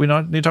missed that we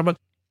need to talk about?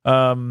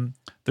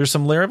 There's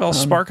some Laravel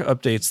Spark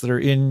updates that are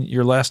in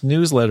your last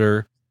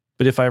newsletter,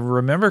 but if I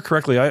remember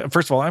correctly,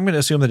 first of all, I'm going to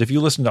assume that if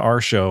you listen to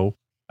our show,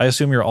 I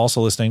assume you're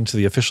also listening to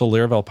the official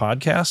Laravel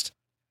podcast.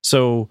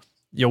 So,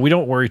 we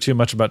don't worry too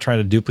much about trying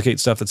to duplicate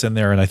stuff that's in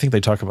there. And I think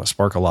they talk about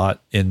Spark a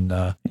lot in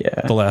the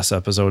last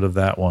episode of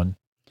that one.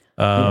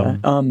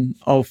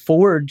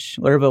 Forge,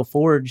 Laravel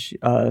Forge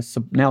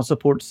now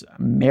supports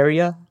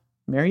MariaDB.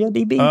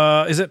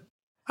 Is it?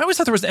 I always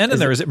thought there was an N in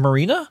there. Is it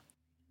Marina?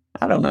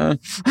 I don't know.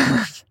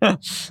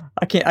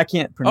 I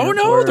can't pronounce. Oh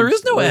no, there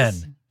is no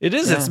N. It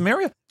is. Yeah. It's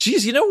Maria.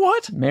 Geez, you know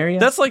what? Maria.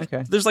 That's like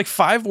there's like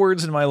 5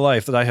 words in my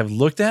life that I have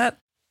looked at,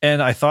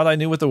 and I thought I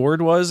knew what the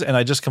word was, and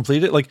I just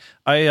completed it. Like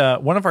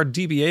one of our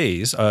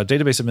DBAs,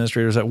 database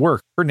administrators at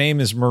work, her name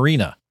is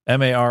Marina,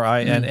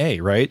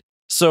 Marina, right?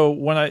 So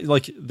when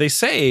they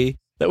say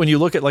that when you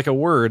look at like a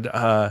word,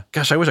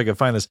 gosh, I wish I could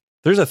find this.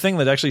 There's a thing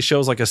that actually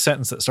shows like a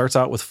sentence that starts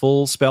out with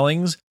full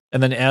spellings,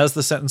 and then as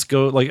the sentence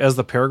as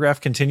the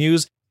paragraph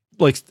continues,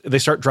 like they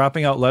start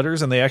dropping out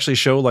letters, and they actually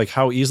show like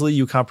how easily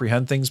you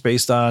comprehend things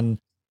based on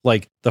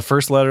like the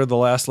first letter, the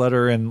last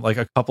letter, and like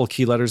a couple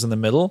key letters in the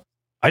middle.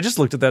 I just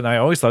looked at that and I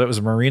always thought it was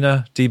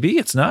MariaDB.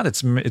 It's not.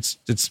 It's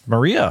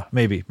Maria,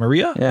 maybe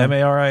Maria,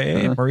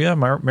 Maria,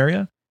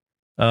 Maria.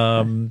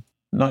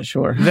 Not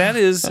sure. That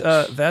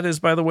is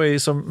by the way.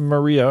 So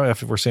Maria,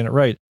 if we're saying it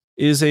right,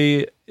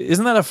 isn't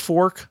that a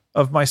fork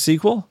of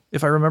MySQL,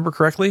 if I remember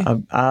correctly?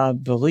 I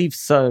believe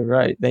so.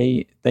 Right.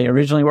 They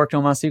originally worked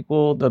on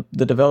MySQL,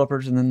 the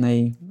developers, and then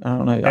I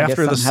don't know.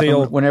 After the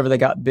sale, whenever they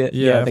got bit,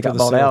 they got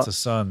bought out. To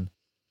Sun.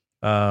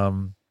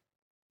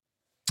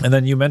 And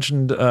then you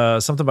mentioned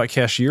something about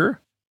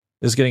Cashier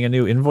is getting a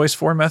new invoice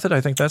form method.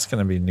 I think that's going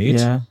to be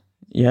neat.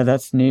 Yeah,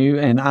 that's new,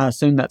 and I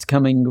assume that's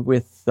coming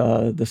with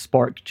the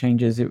Spark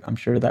changes. I'm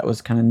sure that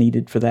was kind of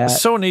needed for that.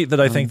 It's so neat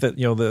that I think that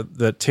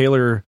that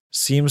Taylor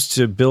seems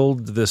to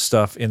build this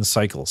stuff in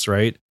cycles.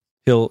 Right?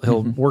 He'll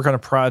work on a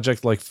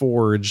project like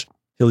Forge.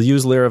 He'll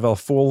use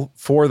Laravel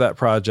for that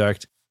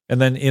project.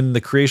 And then in the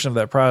creation of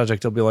that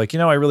project, he'll be like,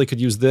 I really could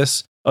use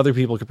this. Other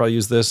people could probably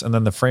use this. And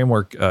then the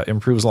framework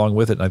improves along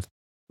with it. And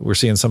we're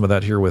seeing some of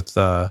that here with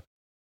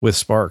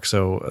Spark.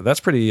 So that's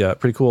pretty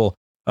cool.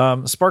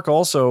 Spark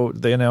also,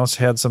 they announced,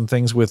 had some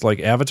things with like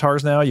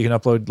avatars now. You can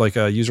upload like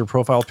a user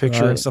profile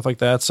picture and stuff like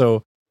that.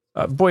 So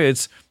boy,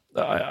 it's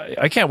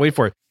I can't wait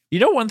for it.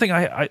 One thing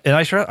I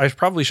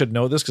probably should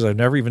know this because I've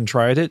never even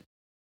tried it.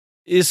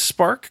 Is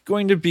Spark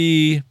going to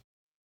be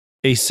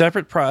a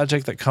separate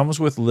project that comes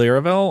with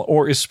Laravel,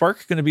 or is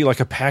Spark going to be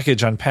like a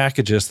package on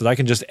packages that I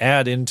can just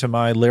add into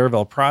my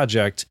Laravel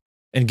project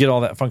and get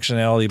all that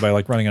functionality by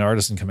like running an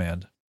artisan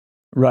command?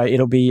 Right,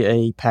 it'll be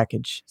a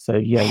package. So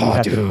yeah, you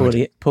have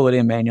to pull it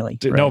in manually.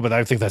 Right? No, but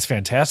I think that's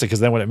fantastic because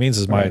then what it means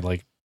is my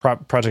like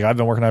project I've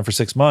been working on for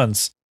 6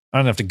 months, I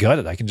don't have to gut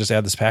it. I can just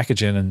add this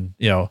package in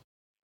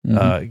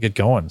and get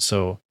going.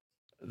 So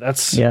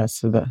that's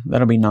so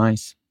that'll be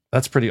nice.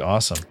 That's pretty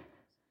awesome.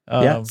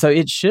 So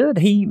it should.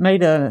 He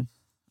made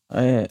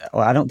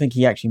I don't think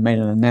he actually made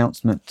an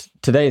announcement.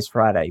 Today is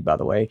Friday, by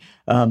the way,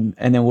 and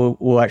then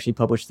we'll actually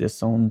publish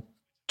this on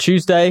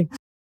Tuesday.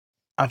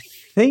 I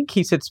think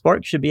he said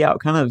Spark should be out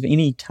kind of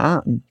any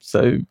time.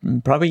 So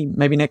probably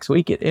maybe next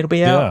week it'll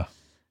be out.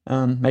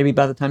 Yeah. Maybe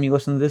by the time you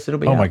listen to this, it'll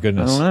be out. Oh my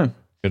goodness. I don't know.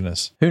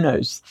 Goodness. Who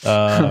knows?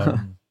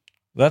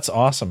 That's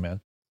awesome,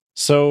 man.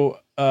 So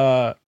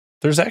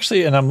there's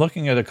actually, and I'm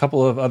looking at a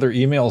couple of other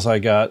emails I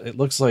got. It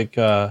looks like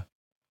the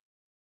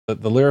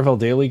Laravel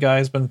Daily guy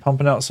has been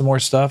pumping out some more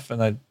stuff,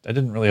 and I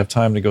didn't really have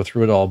time to go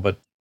through it all, but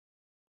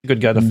a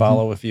good guy to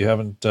follow if you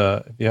haven't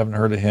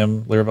heard of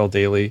him. Laravel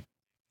Daily.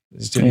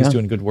 He's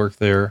doing good work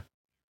there.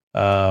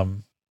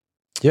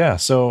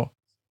 So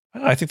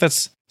I think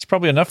it's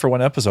probably enough for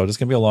one episode. It's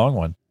going to be a long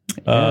one.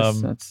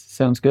 Yes, that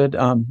sounds good.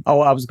 I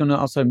was going to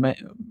also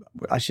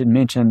I should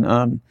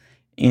mention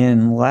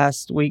in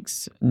last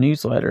week's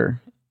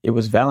newsletter, it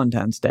was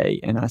Valentine's Day,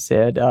 and I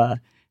said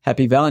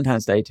Happy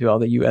Valentine's Day to all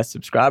the U.S.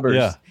 subscribers.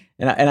 Yeah.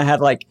 And I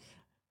had like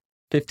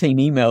 15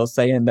 emails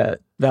saying that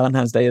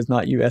Valentine's Day is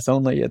not U.S.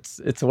 only;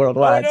 it's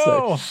worldwide.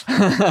 Oh,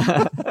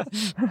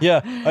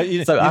 no.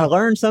 So I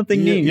learned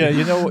something new. Yeah,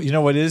 you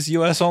know what is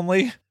U.S.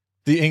 only?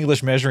 The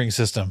English measuring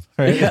system.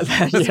 Right?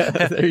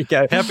 There you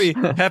go. Happy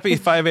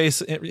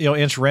 5/8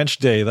 inch wrench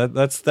day.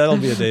 That'll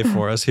be a day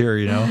for us here.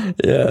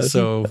 Yeah.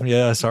 So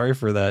sorry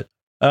for that.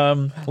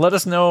 Let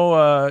us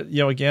know,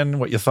 again,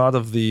 what you thought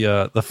of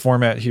the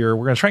format here.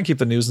 We're going to try and keep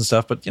the news and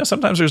stuff, but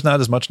sometimes there's not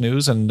as much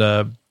news, and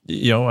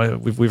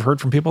we've heard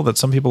from people that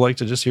some people like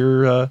to just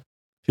hear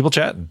people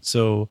chatting.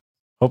 So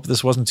hope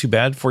this wasn't too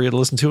bad for you to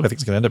listen to. I think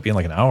it's going to end up being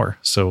like an hour.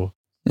 So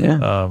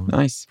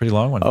nice, pretty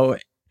long one. Oh,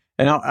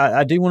 and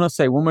I do want to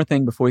say one more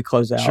thing before we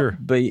close out. Sure.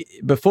 But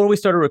before we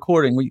started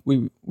recording,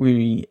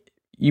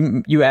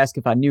 you asked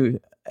if I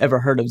ever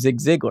heard of Zig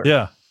Ziglar.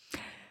 Yeah.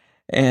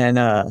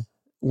 And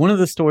one of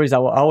the stories I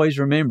will always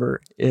remember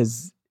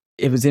is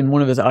it was in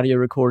one of his audio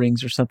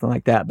recordings or something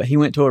like that. But he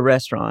went to a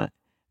restaurant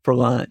for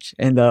lunch,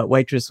 and the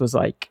waitress was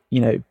like,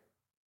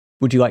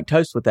 would you like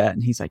toast with that?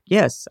 And he's like,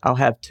 yes, I'll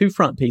have 2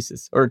 front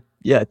pieces.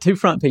 2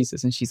 front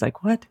pieces. And she's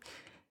like, what?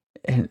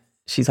 And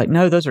she's like,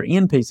 no, those are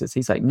end pieces.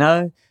 He's like,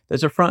 no,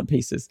 those are front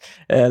pieces.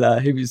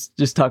 And he was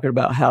just talking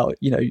about how,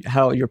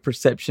 how your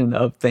perception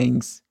of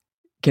things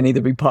can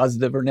either be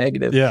positive or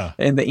negative. Yeah.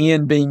 And the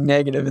end being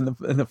negative and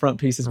the front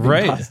pieces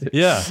being positive.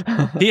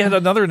 Yeah. He had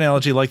another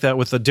analogy like that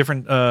with the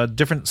different, I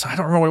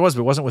don't remember what it was,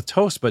 but it wasn't with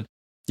toast, but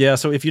yeah.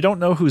 So if you don't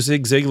know who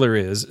Zig Ziglar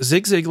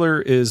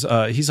is,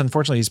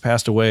 he's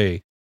passed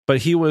away, but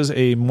he was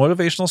a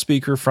motivational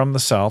speaker from the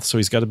South. So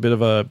he's got a bit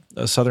of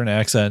a Southern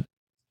accent.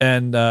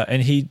 And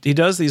he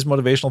does these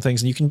motivational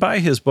things, and you can buy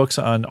his books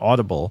on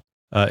Audible.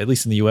 At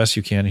least in the US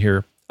you can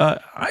here.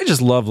 I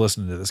just love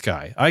listening to this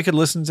guy. I could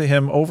listen to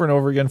him over and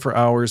over again for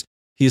hours.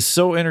 He's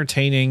so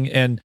entertaining,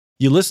 and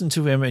you listen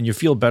to him and you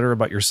feel better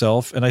about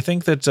yourself. And I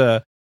think that,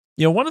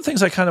 one of the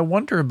things I kind of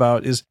wonder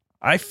about is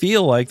I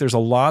feel like there's a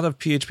lot of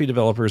PHP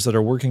developers that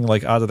are working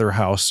like out of their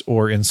house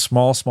or in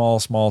small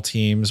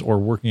teams or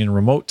working in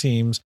remote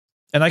teams.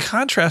 And I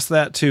contrast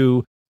that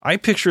to, I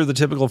picture the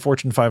typical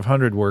Fortune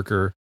 500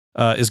 worker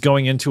is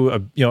going into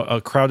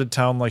a crowded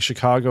town like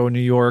Chicago,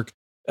 New York,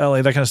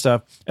 LA, that kind of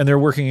stuff. And they're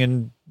working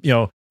in,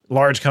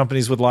 large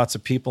companies with lots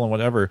of people and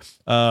whatever.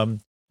 One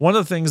of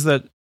the things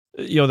that,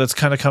 that's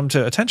kind of come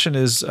to attention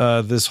is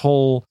this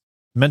whole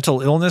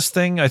mental illness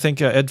thing. I think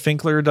Ed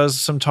Finkler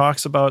does some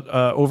talks about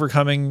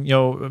overcoming,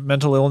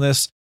 mental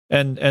illness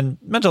and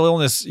mental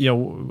illness.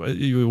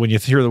 When you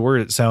hear the word,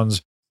 it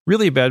sounds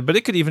really bad, but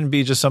it could even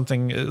be just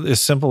something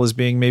as simple as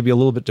being maybe a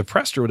little bit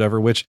depressed or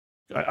whatever, which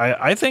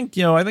I think,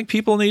 I think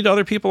people need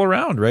other people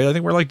around, right? I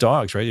think we're like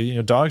dogs,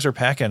 right? Dogs are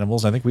pack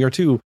animals. I think we are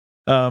too.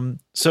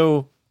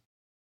 So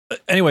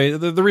anyway,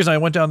 the reason I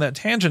went down that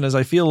tangent is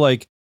I feel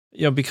like,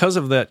 because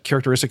of that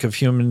characteristic of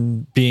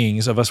human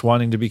beings, of us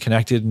wanting to be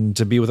connected and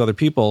to be with other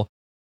people,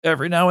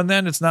 every now and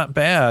then it's not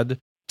bad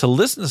to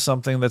listen to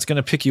something that's going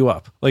to pick you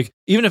up. Like,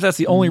 even if that's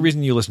the only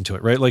reason you listen to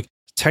it, right? Like,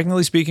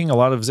 technically speaking, a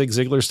lot of Zig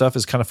Ziglar stuff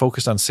is kind of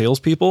focused on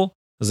salespeople,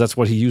 because that's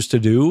what he used to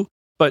do.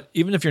 But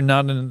even if you're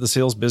not in the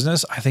sales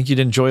business, I think you'd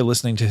enjoy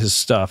listening to his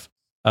stuff.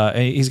 And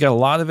he's got a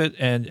lot of it,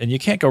 and you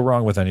can't go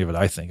wrong with any of it.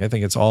 I think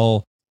it's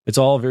all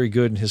very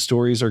good, and his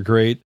stories are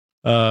great.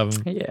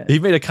 He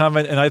made a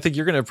comment, and I think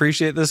you're going to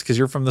appreciate this because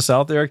you're from the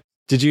South, Eric.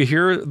 Did you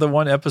hear the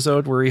one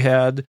episode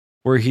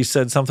where he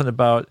said something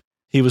about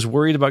he was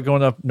worried about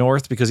going up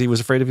north because he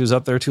was afraid if he was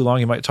up there too long,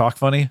 he might talk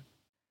funny?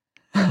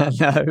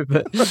 No,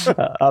 but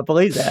I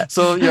believe that.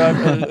 So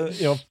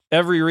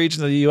every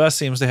region of the U.S.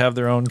 seems to have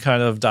their own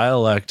kind of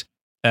dialect,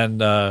 and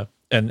then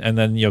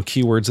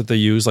keywords that they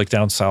use. Like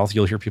down south,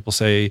 you'll hear people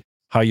say,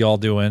 "How y'all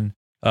doing?"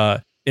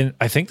 And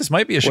I think this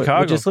might be a Chicago.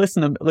 Well, just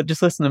listen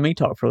to me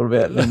talk for a little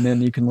bit, and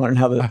then you can learn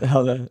how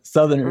the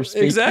Southerners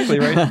speak. Exactly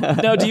right.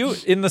 Now,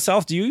 in the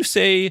South, do you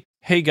say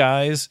 "Hey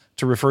guys"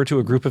 to refer to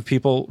a group of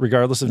people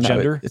regardless of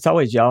gender? It's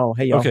always y'all.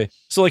 Hey y'all. Okay,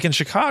 so like in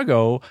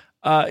Chicago,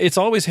 it's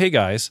always "Hey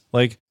guys."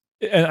 Like.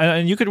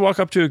 And you could walk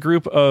up to a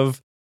group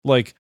of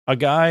like a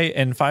guy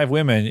and 5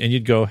 women and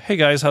you'd go, "Hey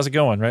guys, how's it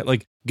going?" Right?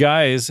 Like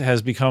guys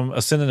has become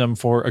a synonym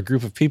for a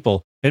group of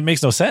people. It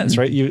makes no sense,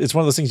 right? It's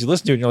one of those things you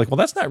listen to and you're like, well,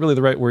 that's not really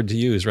the right word to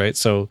use, right?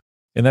 So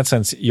in that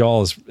sense,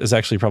 y'all is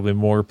actually probably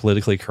more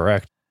politically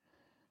correct.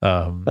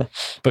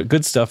 But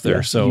good stuff there.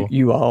 Yeah, so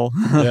you all.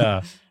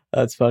 Yeah.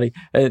 That's funny.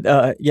 And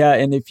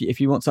if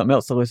you want something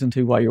else to listen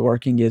to while you're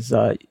working is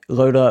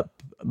load up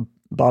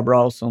Bob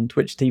Ross on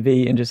Twitch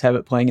TV and just have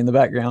it playing in the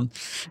background,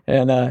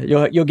 and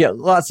you'll get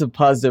lots of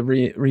positive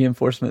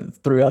reinforcement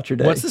throughout your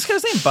day. What's this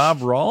guy's name? Bob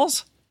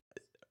Rawls?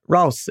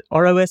 Ross,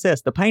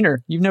 Ross, the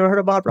painter. You've never heard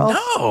of Bob Ross?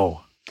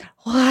 No.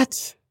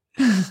 What?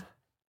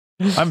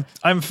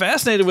 I'm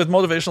fascinated with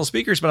motivational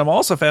speakers, but I'm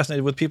also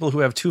fascinated with people who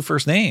have 2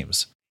 first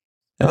names.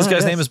 And this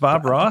guy's name is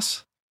Bob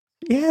Ross?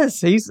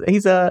 Yes,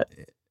 he's a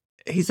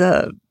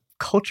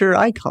culture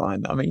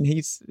icon. I mean,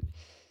 he's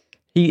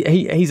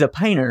a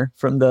painter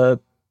from the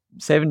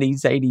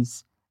 70s,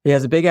 80s. He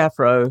has a big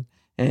afro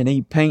and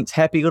he paints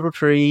happy little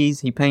trees.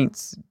 He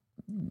paints,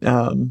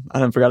 I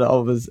don't forgot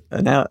all of his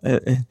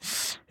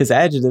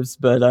adjectives,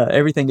 but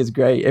everything is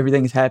great.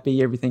 Everything is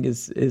happy. Everything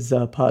is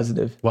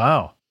positive.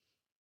 Wow.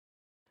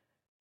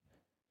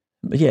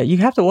 But yeah, you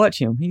have to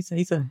watch him. He's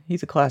a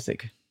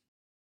classic.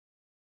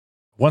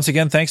 Once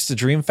again, thanks to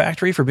Dream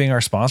Factory for being our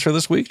sponsor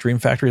this week,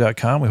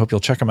 dreamfactory.com. We hope you'll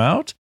check them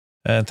out.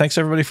 And thanks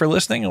everybody for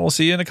listening, and we'll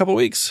see you in a couple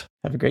weeks.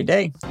 Have a great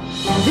day.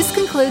 This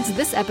concludes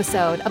this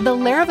episode of the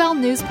Laravel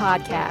News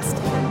Podcast.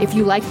 If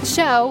you like the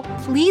show,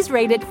 please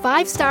rate it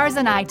 5 stars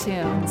on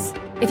iTunes.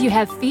 If you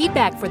have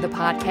feedback for the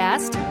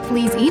podcast,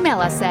 please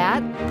email us at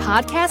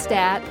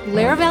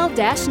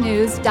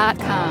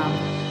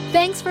podcast@laravel-news.com.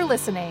 Thanks for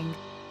listening.